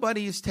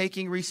nobody is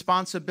taking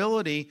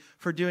responsibility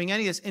for doing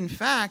any of this. In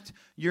fact,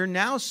 you're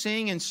now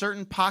seeing in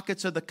certain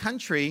pockets of the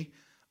country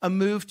a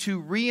move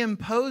to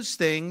reimpose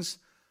things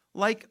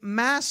like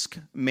mask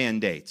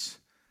mandates.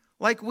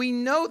 We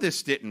know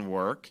this didn't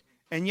work,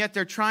 and yet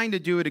they're trying to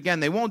do it again.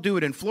 They won't do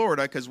it in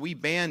Florida because we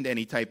banned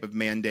any type of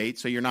mandate,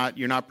 so you're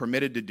not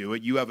permitted to do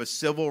it. You have a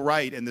civil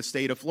right in the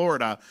state of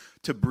Florida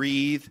to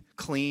breathe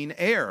clean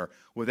air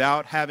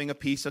without having a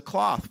piece of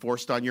cloth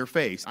forced on your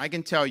face. I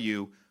can tell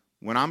you,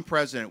 when I'm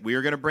president, we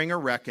are going to bring a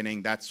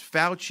reckoning. That's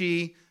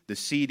Fauci, the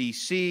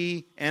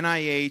CDC,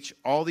 NIH,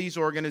 all these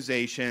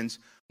organizations.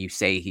 You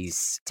say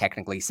he's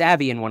technically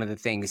savvy, and one of the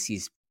things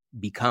he's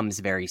becomes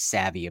very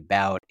savvy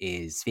about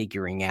is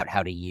figuring out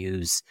how to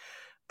use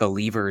the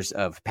levers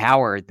of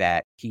power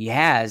that he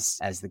has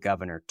as the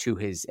governor to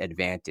his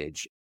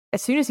advantage.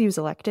 As soon as he was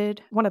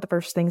elected, one of the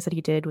first things that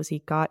he did was he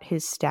got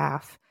his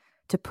staff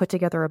to put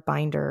together a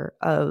binder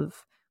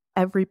of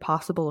every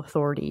possible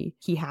authority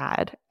he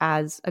had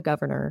as a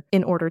governor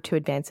in order to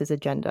advance his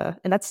agenda.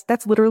 And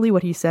that's literally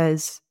what he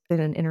says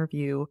in an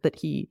interview, that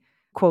he,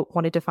 quote,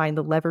 wanted to find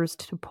the levers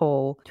to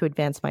pull to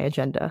advance my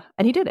agenda.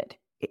 And he did it.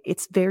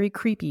 It's very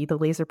creepy, the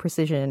laser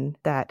precision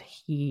that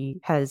he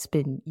has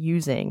been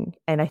using.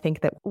 And I think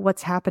that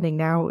what's happening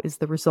now is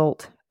the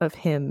result of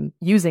him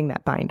using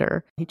that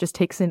binder. He just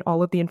takes in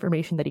all of the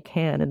information that he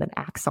can and then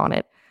acts on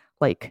it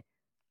like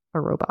a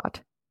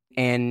robot.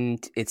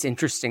 And it's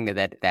interesting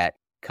that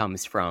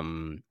comes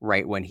from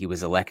right when he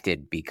was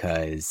elected,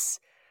 because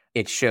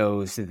it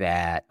shows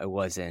that it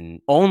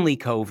wasn't only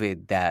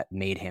COVID that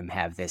made him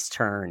have this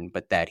turn,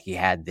 but that he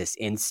had this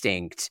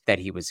instinct that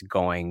he was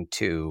going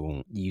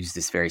to use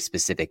this very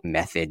specific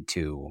method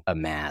to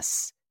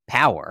amass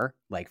power,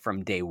 like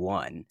from day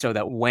one, so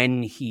that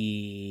when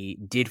he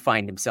did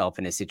find himself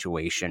in a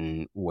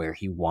situation where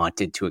he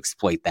wanted to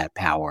exploit that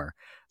power,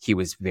 he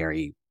was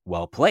very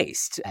well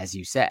placed, as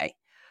you say.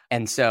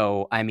 And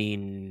so, I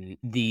mean,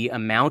 the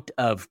amount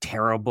of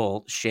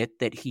terrible shit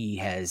that he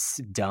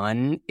has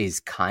done is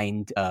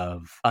kind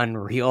of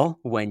unreal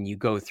when you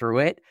go through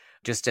it.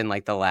 Just in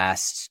like the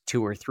last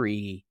 2 or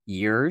 3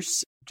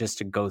 years, just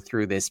to go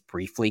through this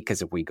briefly,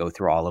 because if we go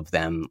through all of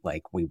them,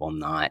 like, we will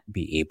not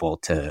be able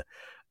to,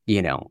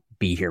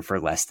 be here for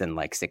less than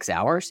like 6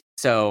 hours.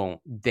 So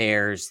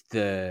there's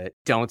the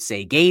Don't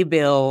Say Gay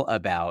bill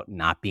about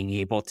not being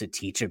able to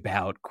teach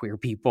about queer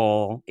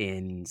people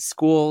in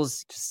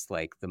schools, just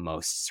like the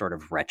most sort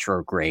of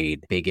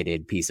retrograde,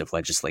 bigoted piece of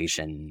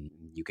legislation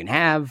you can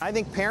have. I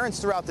think parents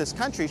throughout this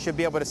country should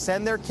be able to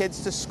send their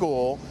kids to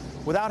school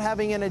without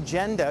having an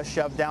agenda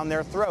shoved down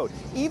their throat.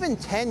 Even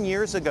 10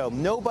 years ago,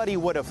 nobody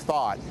would have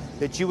thought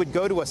that you would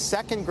go to a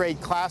second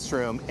grade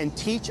classroom and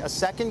teach a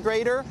second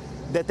grader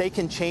that they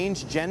can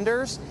change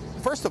genders.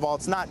 First of all,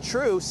 it's not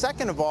true.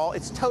 Second of all,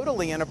 it's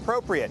totally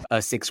inappropriate. A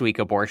 6-week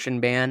abortion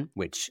ban,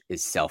 which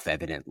is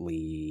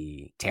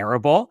self-evidently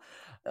terrible.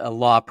 A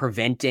law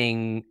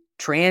preventing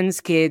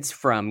trans kids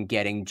from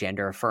getting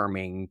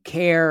gender-affirming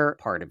care,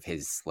 part of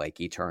his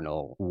like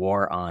eternal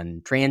war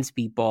on trans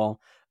people.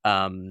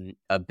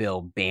 A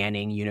bill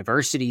banning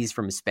universities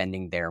from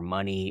spending their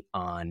money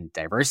on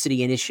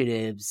diversity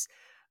initiatives,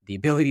 the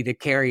ability to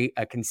carry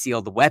a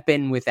concealed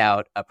weapon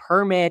without a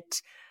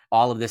permit,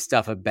 all of this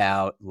stuff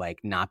about like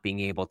not being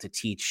able to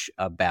teach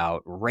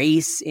about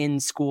race in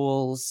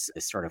schools,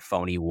 this sort of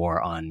phony war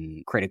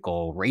on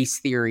critical race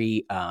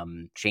theory,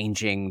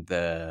 changing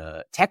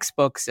the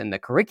textbooks and the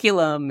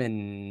curriculum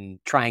and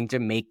trying to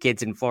make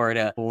kids in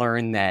Florida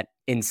learn that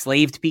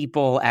enslaved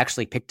people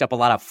actually picked up a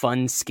lot of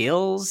fun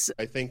skills.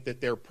 I think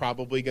that they're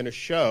probably going to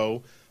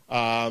show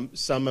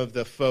some of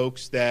the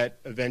folks that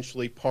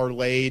eventually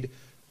parlayed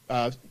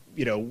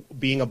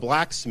being a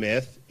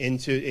blacksmith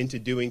into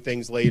doing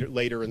things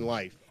later in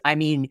life. I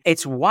mean,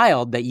 it's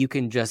wild that you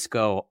can just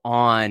go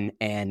on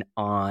and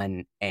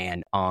on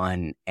and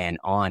on and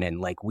on. And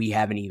like, we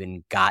haven't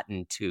even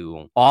gotten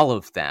to all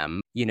of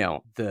them.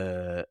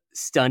 The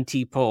stunt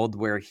he pulled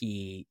where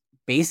he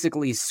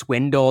basically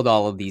swindled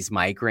all of these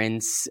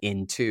migrants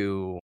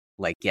into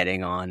like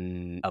getting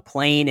on a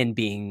plane and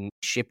being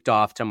shipped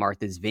off to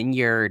Martha's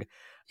Vineyard.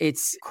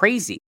 It's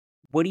crazy.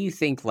 What do you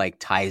think like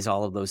ties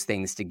all of those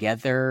things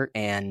together,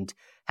 and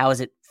how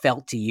has it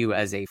felt to you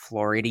as a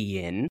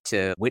Floridian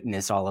to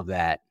witness all of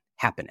that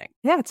happening?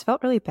 Yeah, it's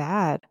felt really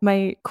bad.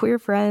 My queer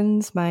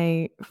friends,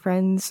 my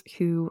friends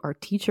who are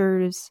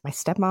teachers, my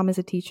stepmom is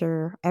a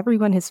teacher,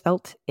 everyone has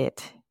felt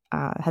it.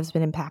 Has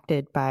been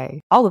impacted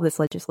by all of this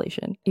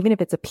legislation. Even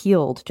if it's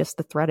appealed, just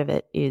the threat of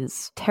it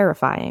is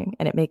terrifying,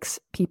 and it makes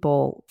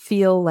people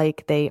feel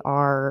like they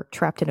are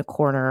trapped in a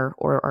corner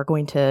or are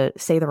going to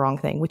say the wrong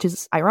thing, which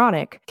is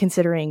ironic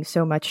considering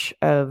so much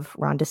of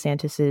Ron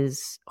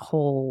DeSantis's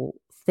whole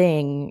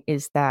thing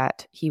is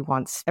that he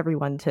wants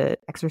everyone to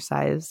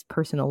exercise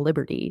personal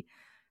liberty.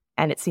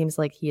 And it seems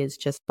like he is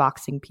just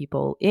boxing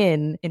people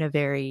in a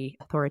very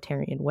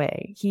authoritarian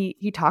way.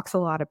 He talks a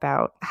lot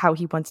about how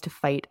he wants to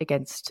fight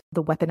against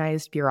the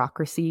weaponized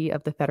bureaucracy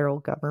of the federal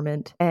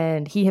government.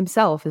 And he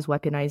himself is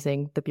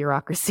weaponizing the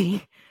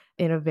bureaucracy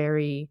in a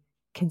very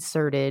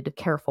concerted,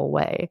 careful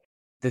way.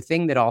 The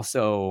thing that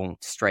also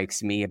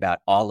strikes me about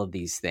all of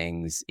these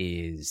things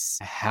is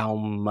how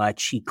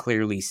much he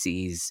clearly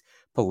sees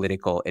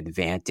political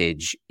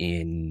advantage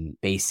in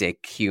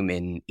basic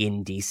human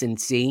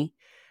indecency.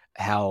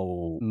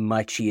 How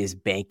much he is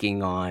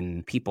banking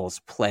on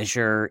people's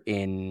pleasure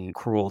in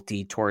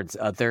cruelty towards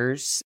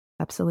others.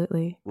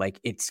 Absolutely. Like,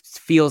 it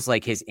feels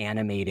like his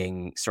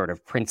animating sort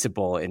of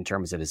principle in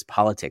terms of his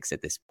politics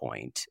at this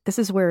point. This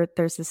is where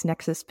there's this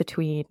nexus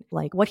between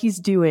like what he's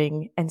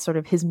doing and sort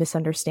of his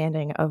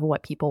misunderstanding of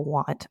what people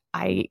want.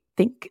 I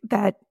think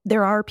that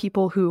there are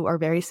people who are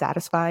very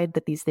satisfied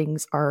that these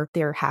things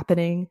they're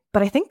happening.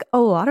 But I think a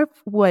lot of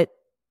what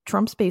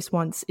Trump's base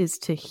wants is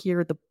to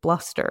hear the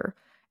bluster.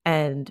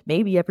 And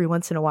maybe every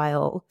once in a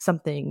while,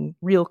 something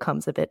real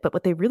comes of it. But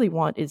what they really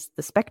want is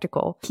the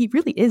spectacle. He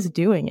really is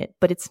doing it,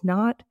 but it's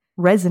not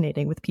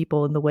resonating with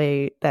people in the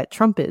way that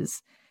Trump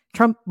is.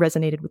 Trump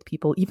resonated with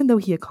people, even though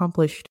he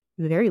accomplished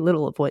very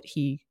little of what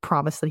he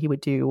promised that he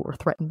would do or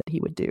threatened that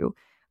he would do.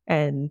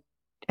 And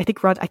I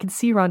think I can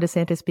see Ron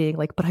DeSantis being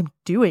like, but I'm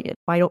doing it.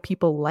 Why don't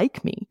people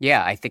like me?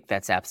 Yeah, I think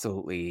that's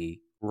absolutely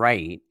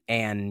right.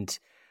 And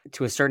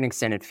to a certain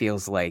extent, it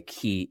feels like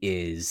he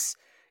is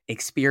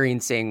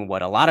experiencing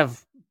what a lot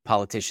of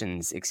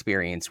politicians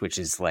experience, which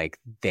is like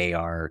they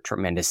are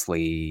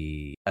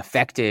tremendously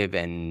effective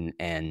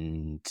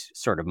and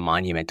sort of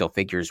monumental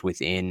figures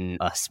within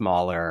a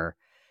smaller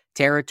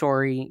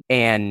territory.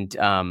 And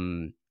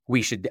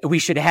we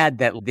should add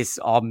that this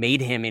all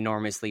made him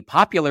enormously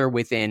popular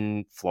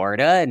within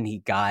Florida, and he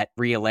got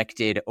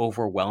reelected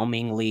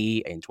overwhelmingly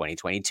in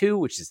 2022,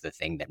 which is the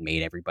thing that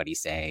made everybody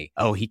say,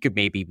 oh, he could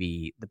maybe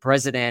be the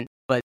president.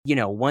 But, you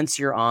know, once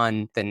you're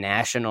on the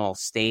national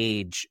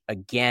stage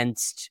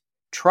against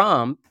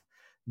Trump,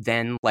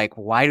 then like,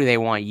 why do they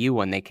want you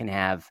when they can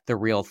have the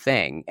real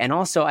thing? And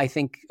also, I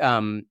think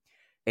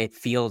it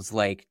feels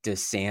like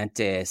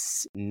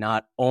DeSantis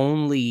not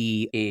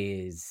only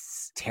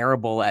is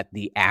terrible at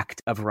the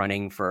act of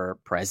running for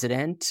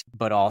president,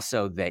 but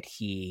also that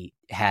he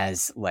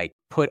has like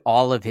put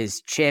all of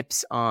his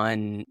chips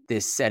on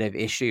this set of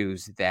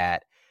issues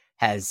that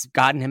has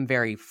gotten him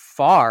very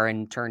far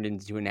and turned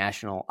into a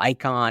national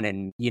icon.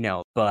 And, you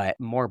know, but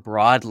more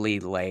broadly,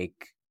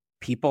 like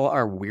people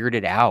are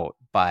weirded out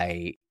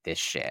by this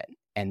shit,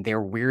 and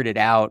they're weirded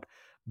out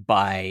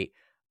by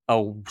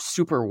a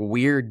super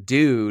weird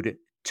dude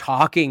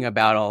talking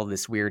about all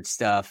this weird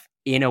stuff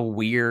in a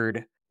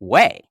weird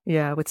way.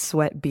 Yeah, with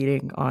sweat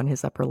beading on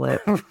his upper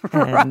lip.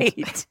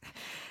 Right.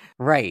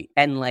 Right.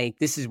 And like,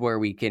 this is where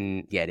we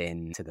can get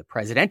into the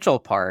presidential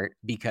part,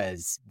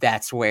 because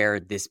that's where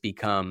this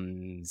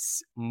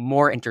becomes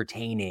more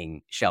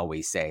entertaining, shall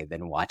we say,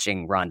 than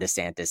watching Ron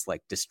DeSantis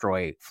like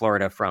destroy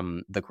Florida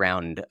from the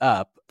ground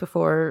up.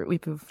 Before we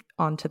move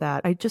on to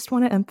that, I just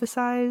want to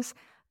emphasize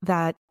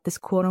that this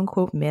quote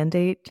unquote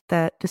mandate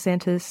that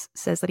DeSantis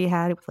says that he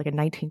had, it was like a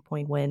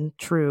 19-point win,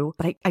 true.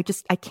 But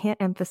I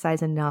can't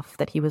emphasize enough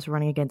that he was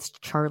running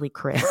against Charlie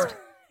Crist.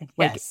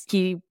 Like, yes.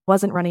 He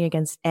wasn't running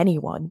against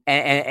anyone.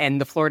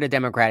 And the Florida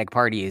Democratic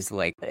Party is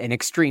like an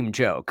extreme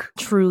joke.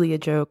 Truly a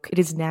joke. It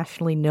is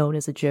nationally known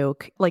as a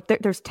joke. Like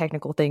there's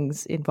technical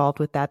things involved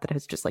with that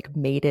has just like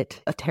made it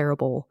a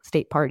terrible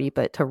state party.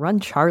 But to run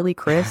Charlie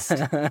Crist,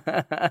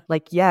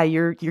 like, yeah,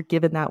 you're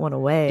giving that one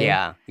away.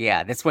 Yeah.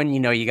 That's when you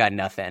know you got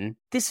nothing.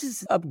 This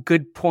is a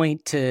good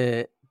point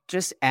to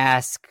just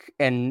ask,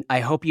 and I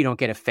hope you don't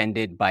get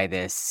offended by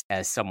this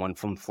as someone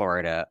from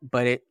Florida,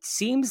 but it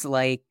seems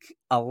like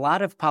a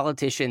lot of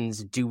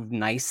politicians do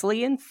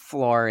nicely in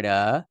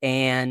Florida,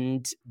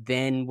 and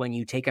then when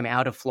you take them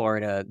out of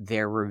Florida,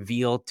 they're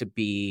revealed to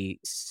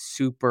be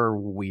super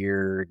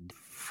weird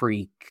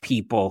freak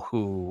people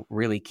who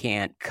really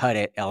can't cut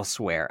it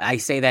elsewhere. I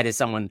say that as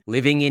someone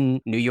living in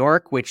New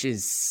York, which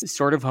is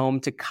sort of home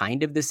to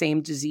kind of the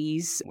same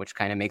disease, which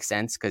kind of makes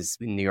sense because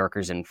New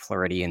Yorkers and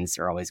Floridians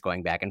are always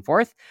going back and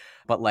forth.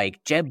 But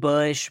like Jeb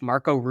Bush,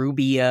 Marco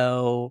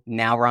Rubio,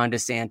 now Ron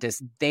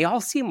DeSantis, they all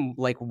seem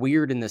like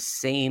weird in the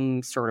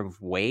same sort of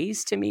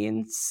ways to me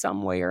in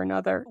some way or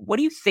another. What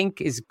do you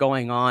think is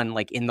going on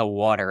like in the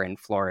water in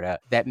Florida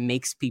that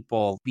makes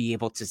people be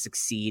able to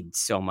succeed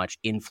so much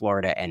in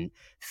Florida and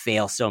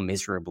fail so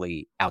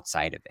miserably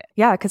outside of it?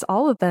 Yeah, because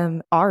all of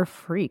them are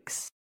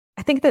freaks.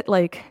 I think that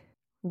like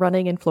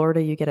running in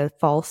Florida, you get a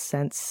false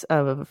sense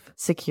of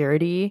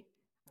security.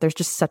 There's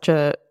just such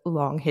a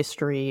long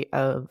history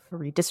of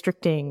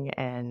redistricting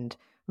and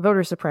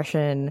voter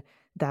suppression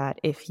that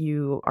if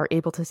you are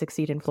able to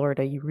succeed in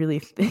Florida, you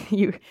really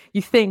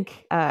you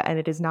think, and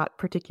it is not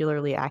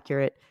particularly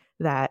accurate,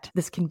 that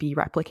this can be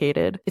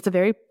replicated. It's a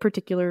very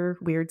particular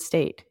weird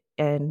state.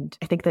 And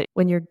I think that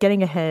when you're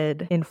getting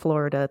ahead in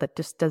Florida, that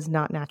just does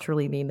not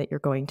naturally mean that you're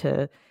going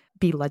to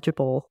be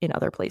legible in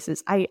other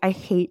places. I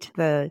hate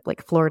the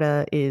like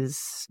Florida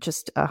is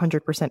just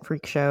 100%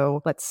 freak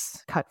show.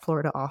 Let's cut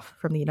Florida off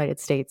from the United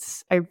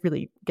States. I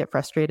really get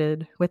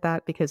frustrated with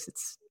that because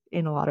it's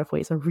in a lot of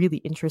ways a really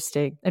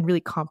interesting and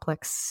really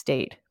complex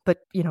state.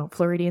 But, you know,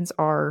 Floridians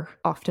are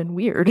often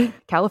weird.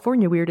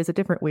 California weird is a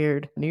different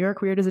weird. New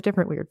York weird is a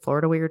different weird.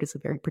 Florida weird is a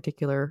very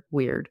particular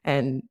weird.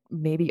 And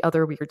maybe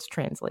other weirds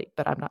translate,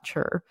 but I'm not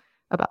sure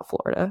about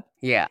Florida.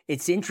 Yeah,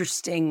 it's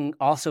interesting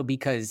also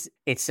because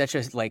it's such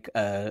a like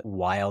a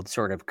wild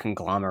sort of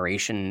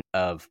conglomeration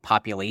of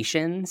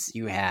populations.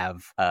 You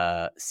have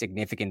a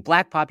significant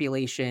Black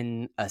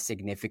population, a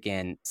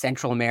significant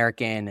Central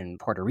American and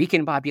Puerto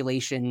Rican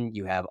population.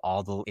 You have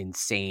all the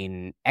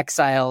insane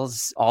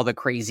exiles, all the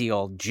crazy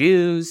old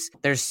Jews.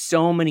 There's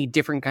so many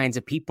different kinds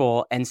of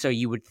people. And so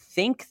you would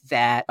think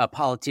that a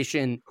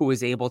politician who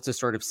was able to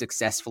sort of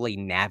successfully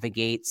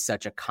navigate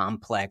such a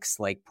complex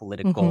like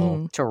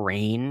political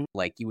terrain,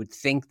 like you would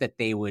think that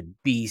they would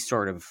be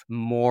sort of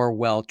more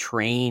well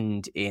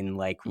trained in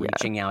like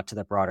reaching out to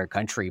the broader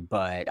country.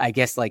 But I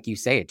guess, like you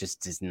say, it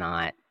just does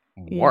not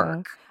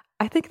work.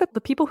 I think that the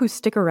people who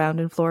stick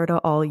around in Florida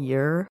all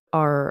year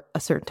are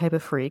a certain type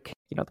of freak.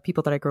 You know, the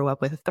people that I grew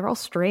up with, they're all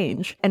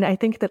strange. And I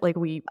think that like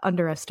we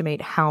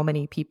underestimate how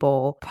many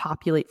people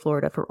populate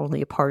Florida for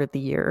only a part of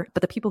the year.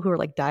 But the people who are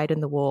like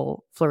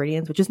dyed-in-the-wool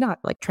Floridians, which is not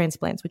like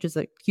transplants, which is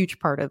a huge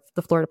part of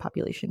the Florida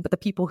population, but the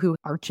people who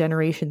are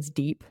generations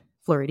deep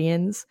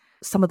Floridians,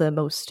 some of the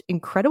most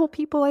incredible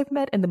people I've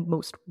met and the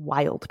most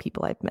wild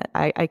people I've met.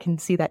 I can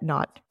see that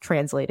not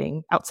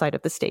translating outside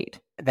of the state.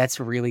 That's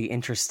really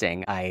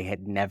interesting. I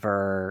had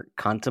never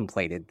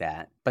contemplated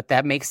that, but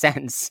that makes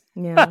sense.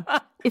 Yeah.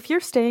 If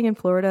you're staying in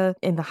Florida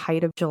in the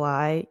height of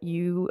July,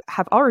 you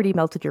have already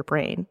melted your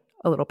brain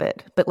a little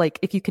bit. But like,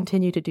 if you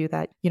continue to do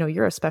that, you know,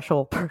 you're a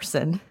special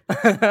person.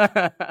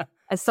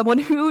 As someone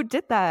who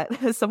did that,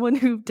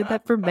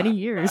 for many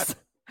years.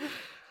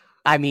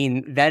 I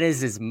mean, that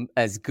is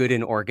as good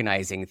an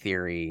organizing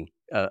theory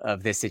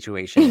of this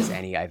situation as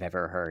any I've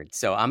ever heard.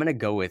 So I'm going to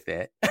go with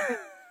it.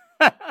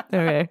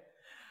 Okay.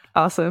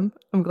 Awesome.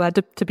 I'm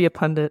glad to be a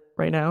pundit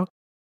right now.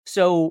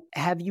 So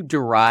have you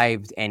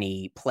derived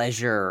any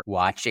pleasure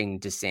watching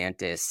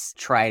DeSantis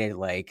try to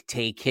like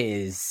take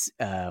his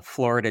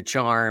Florida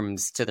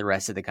charms to the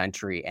rest of the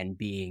country and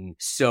being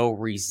so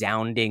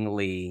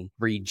resoundingly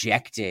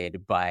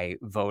rejected by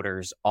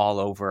voters all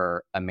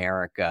over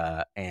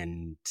America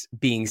and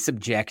being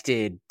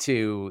subjected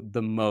to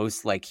the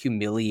most like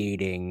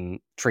humiliating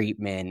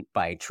treatment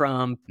by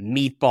Trump,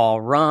 Meatball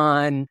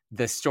Ron,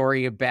 the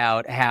story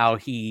about how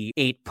he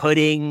ate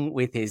pudding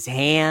with his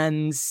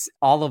hands,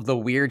 all of the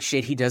weird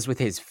shit he does with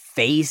his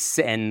face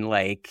and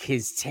like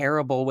his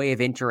terrible way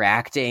of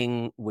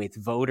interacting with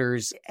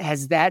voters.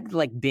 Has that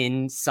like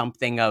been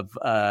something of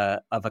a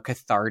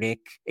cathartic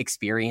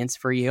experience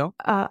for you?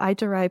 I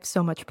derive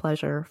so much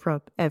pleasure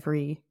from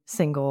every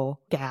single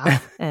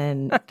gaffe,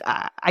 and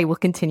I will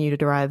continue to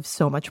derive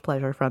so much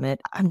pleasure from it.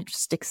 I'm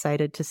just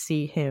excited to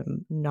see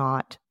him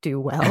not do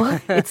well.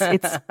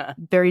 It's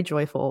very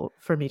joyful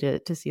for me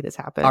to see this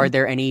happen. Are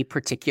there any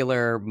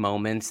particular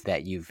moments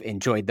that you've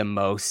enjoyed the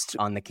most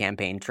on the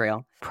campaign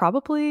trail?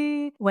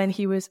 Probably when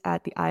he was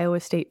at the Iowa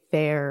State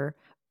Fair,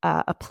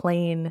 a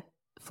plane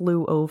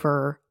flew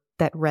over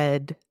that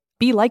read,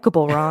 "Be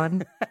likable,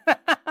 Ron."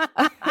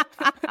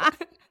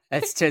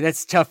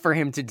 That's tough for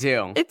him to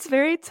do. It's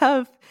very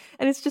tough.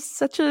 And it's just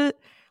such a,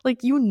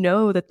 like, you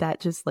know that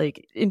just,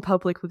 like, in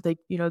public, with, like,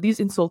 you know, these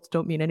insults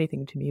don't mean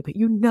anything to me, but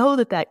you know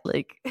that,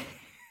 like...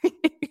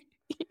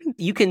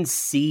 You can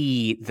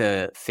see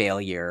the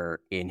failure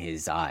in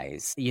his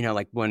eyes. You know,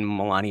 like when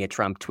Melania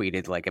Trump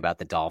tweeted like about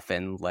the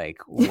dolphin, like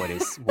what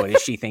is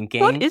she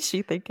thinking? What is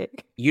she thinking?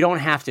 You don't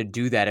have to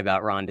do that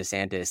about Ron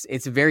DeSantis.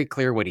 It's very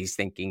clear what he's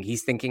thinking.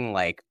 He's thinking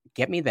like,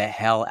 get me the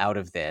hell out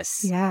of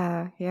this.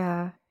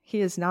 Yeah. He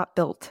is not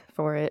built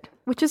for it,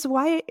 which is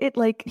why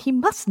he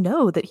must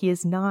know that he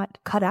is not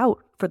cut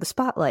out for the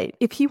spotlight.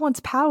 If he wants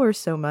power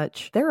so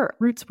much, there are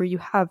routes where you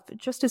have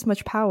just as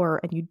much power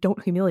and you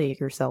don't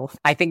humiliate yourself.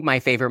 I think my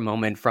favorite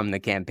moment from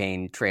the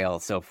campaign trail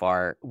so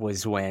far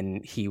was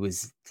when he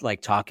was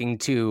like talking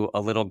to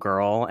a little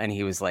girl and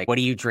he was like, "What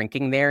are you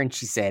drinking there?" And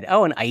she said,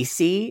 "Oh, an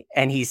icy."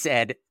 And he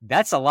said,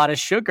 "That's a lot of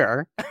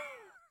sugar."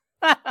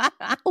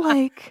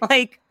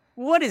 Like,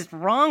 what is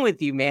wrong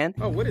with you, man?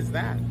 Oh, what is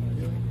that?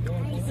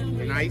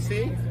 An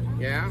icy?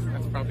 Yeah,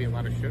 that's probably a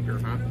lot of sugar,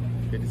 huh?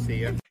 Good to see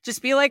you.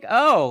 Just be like,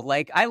 "Oh,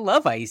 like I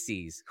love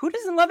ices. Who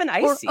doesn't love an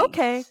icy?" Or,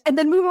 okay, and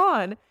then move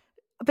on.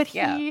 But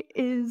he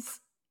is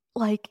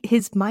like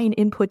his mind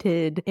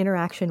inputted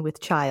interaction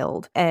with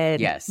child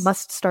and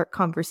must start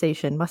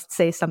conversation, must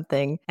say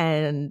something,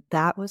 and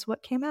that was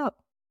what came out.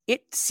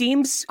 It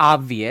seems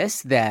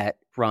obvious that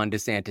Ron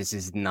DeSantis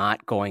is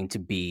not going to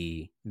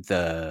be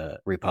the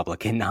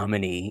Republican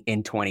nominee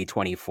in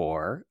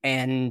 2024.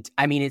 And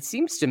I mean, it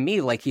seems to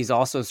me like he's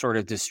also sort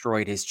of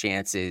destroyed his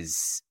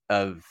chances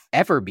of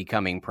ever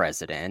becoming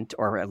president,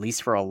 or at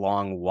least for a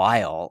long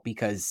while,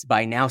 because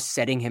by now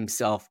setting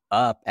himself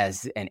up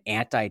as an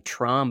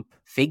anti-Trump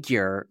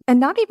figure.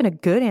 And not even a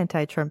good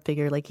anti-Trump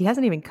figure. Like, he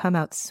hasn't even come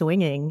out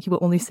swinging. He will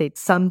only say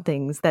some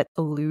things that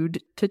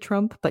allude to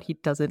Trump, but he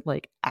doesn't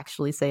like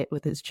actually say it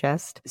with his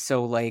chest.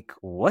 So like,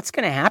 what's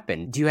going to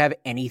happen? Do you have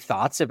any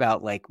thoughts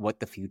about like what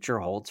the future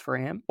holds for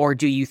him? Or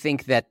do you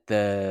think that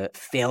the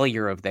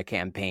failure of the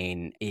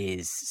campaign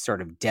is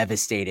sort of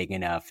devastating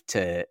enough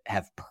to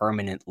have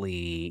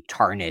permanently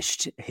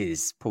tarnished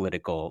his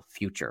political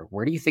future?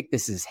 Where do you think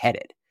this is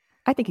headed?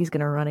 I think he's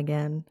going to run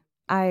again.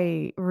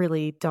 I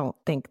really don't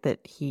think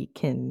that he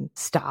can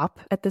stop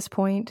at this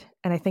point.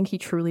 And I think he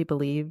truly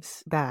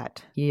believes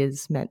that he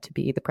is meant to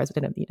be the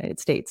president of the United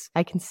States.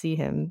 I can see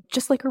him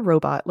just like a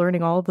robot,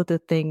 learning all of the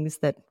things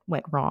that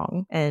went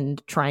wrong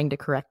and trying to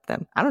correct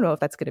them. I don't know if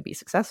that's going to be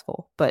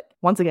successful, but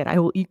once again, I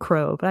will eat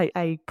crow, but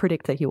I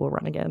predict that he will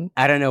run again.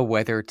 I don't know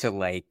whether to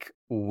like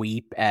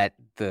weep at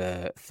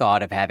the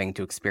thought of having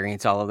to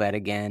experience all of that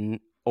again,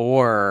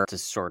 or to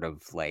sort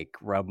of like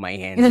rub my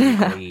hands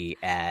in glee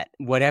at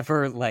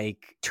whatever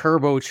like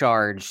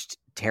turbocharged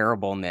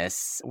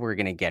terribleness we're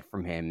going to get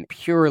from him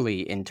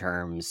purely in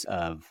terms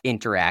of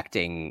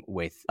interacting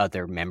with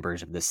other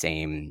members of the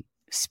same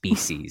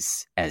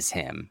species as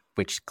him,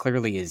 which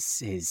clearly is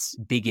his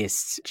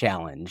biggest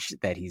challenge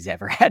that he's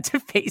ever had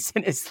to face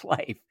in his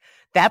life.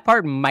 That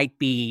part might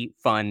be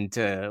fun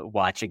to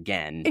watch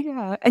again.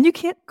 Yeah, and you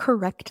can't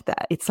correct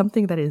that. It's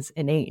something that is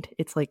innate.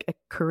 It's like a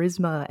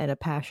charisma and a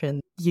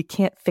passion you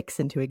can't fix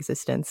into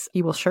existence.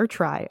 He will sure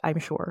try, I'm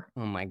sure.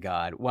 Oh my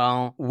God.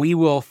 Well, we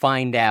will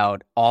find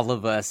out, all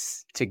of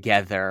us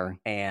together,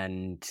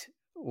 and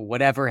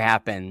whatever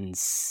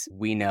happens,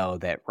 we know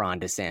that Ron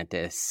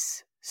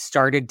DeSantis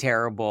started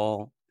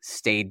terrible,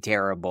 stayed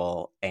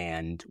terrible,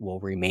 and will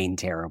remain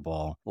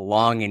terrible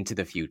long into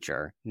the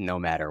future, no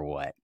matter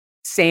what.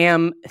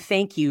 Sam,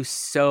 thank you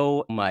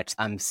so much.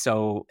 I'm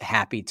so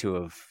happy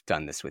to have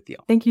done this with you.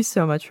 Thank you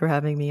so much for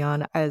having me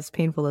on. As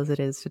painful as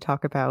it is to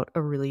talk about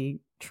a really,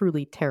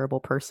 truly terrible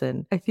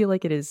person, I feel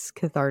like it is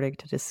cathartic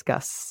to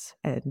discuss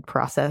and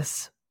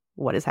process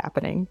what is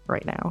happening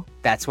right now.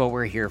 That's what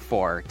we're here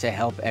for, to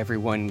help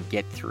everyone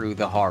get through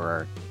the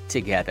horror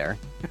together.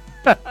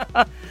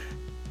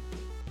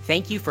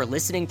 Thank you for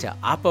listening to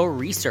Oppo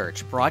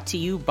Research, brought to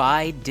you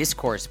by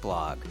Discourse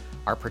Blog.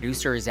 Our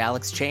producer is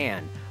Alex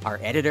Chan. Our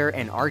editor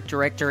and art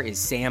director is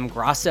Sam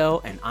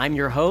Grosso, and I'm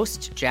your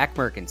host, Jack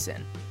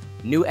Merkinson.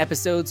 New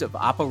episodes of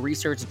Oppo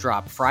Research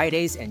drop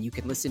Fridays, and you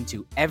can listen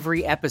to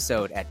every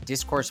episode at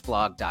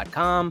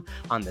discourseblog.com,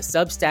 on the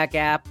Substack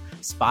app,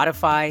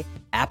 Spotify,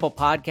 Apple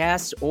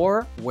Podcasts,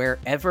 or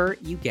wherever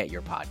you get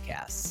your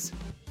podcasts.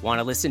 Want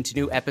to listen to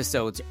new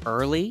episodes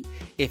early?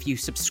 If you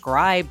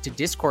subscribe to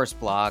Discourse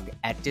Blog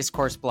at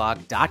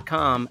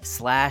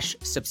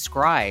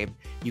discourseblog.com/subscribe,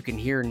 you can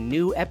hear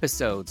new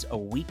episodes a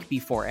week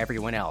before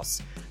everyone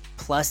else,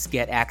 plus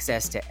get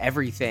access to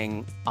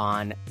everything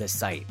on the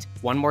site.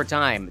 One more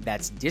time,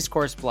 that's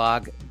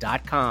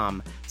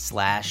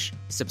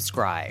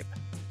discourseblog.com/subscribe.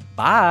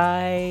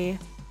 Bye.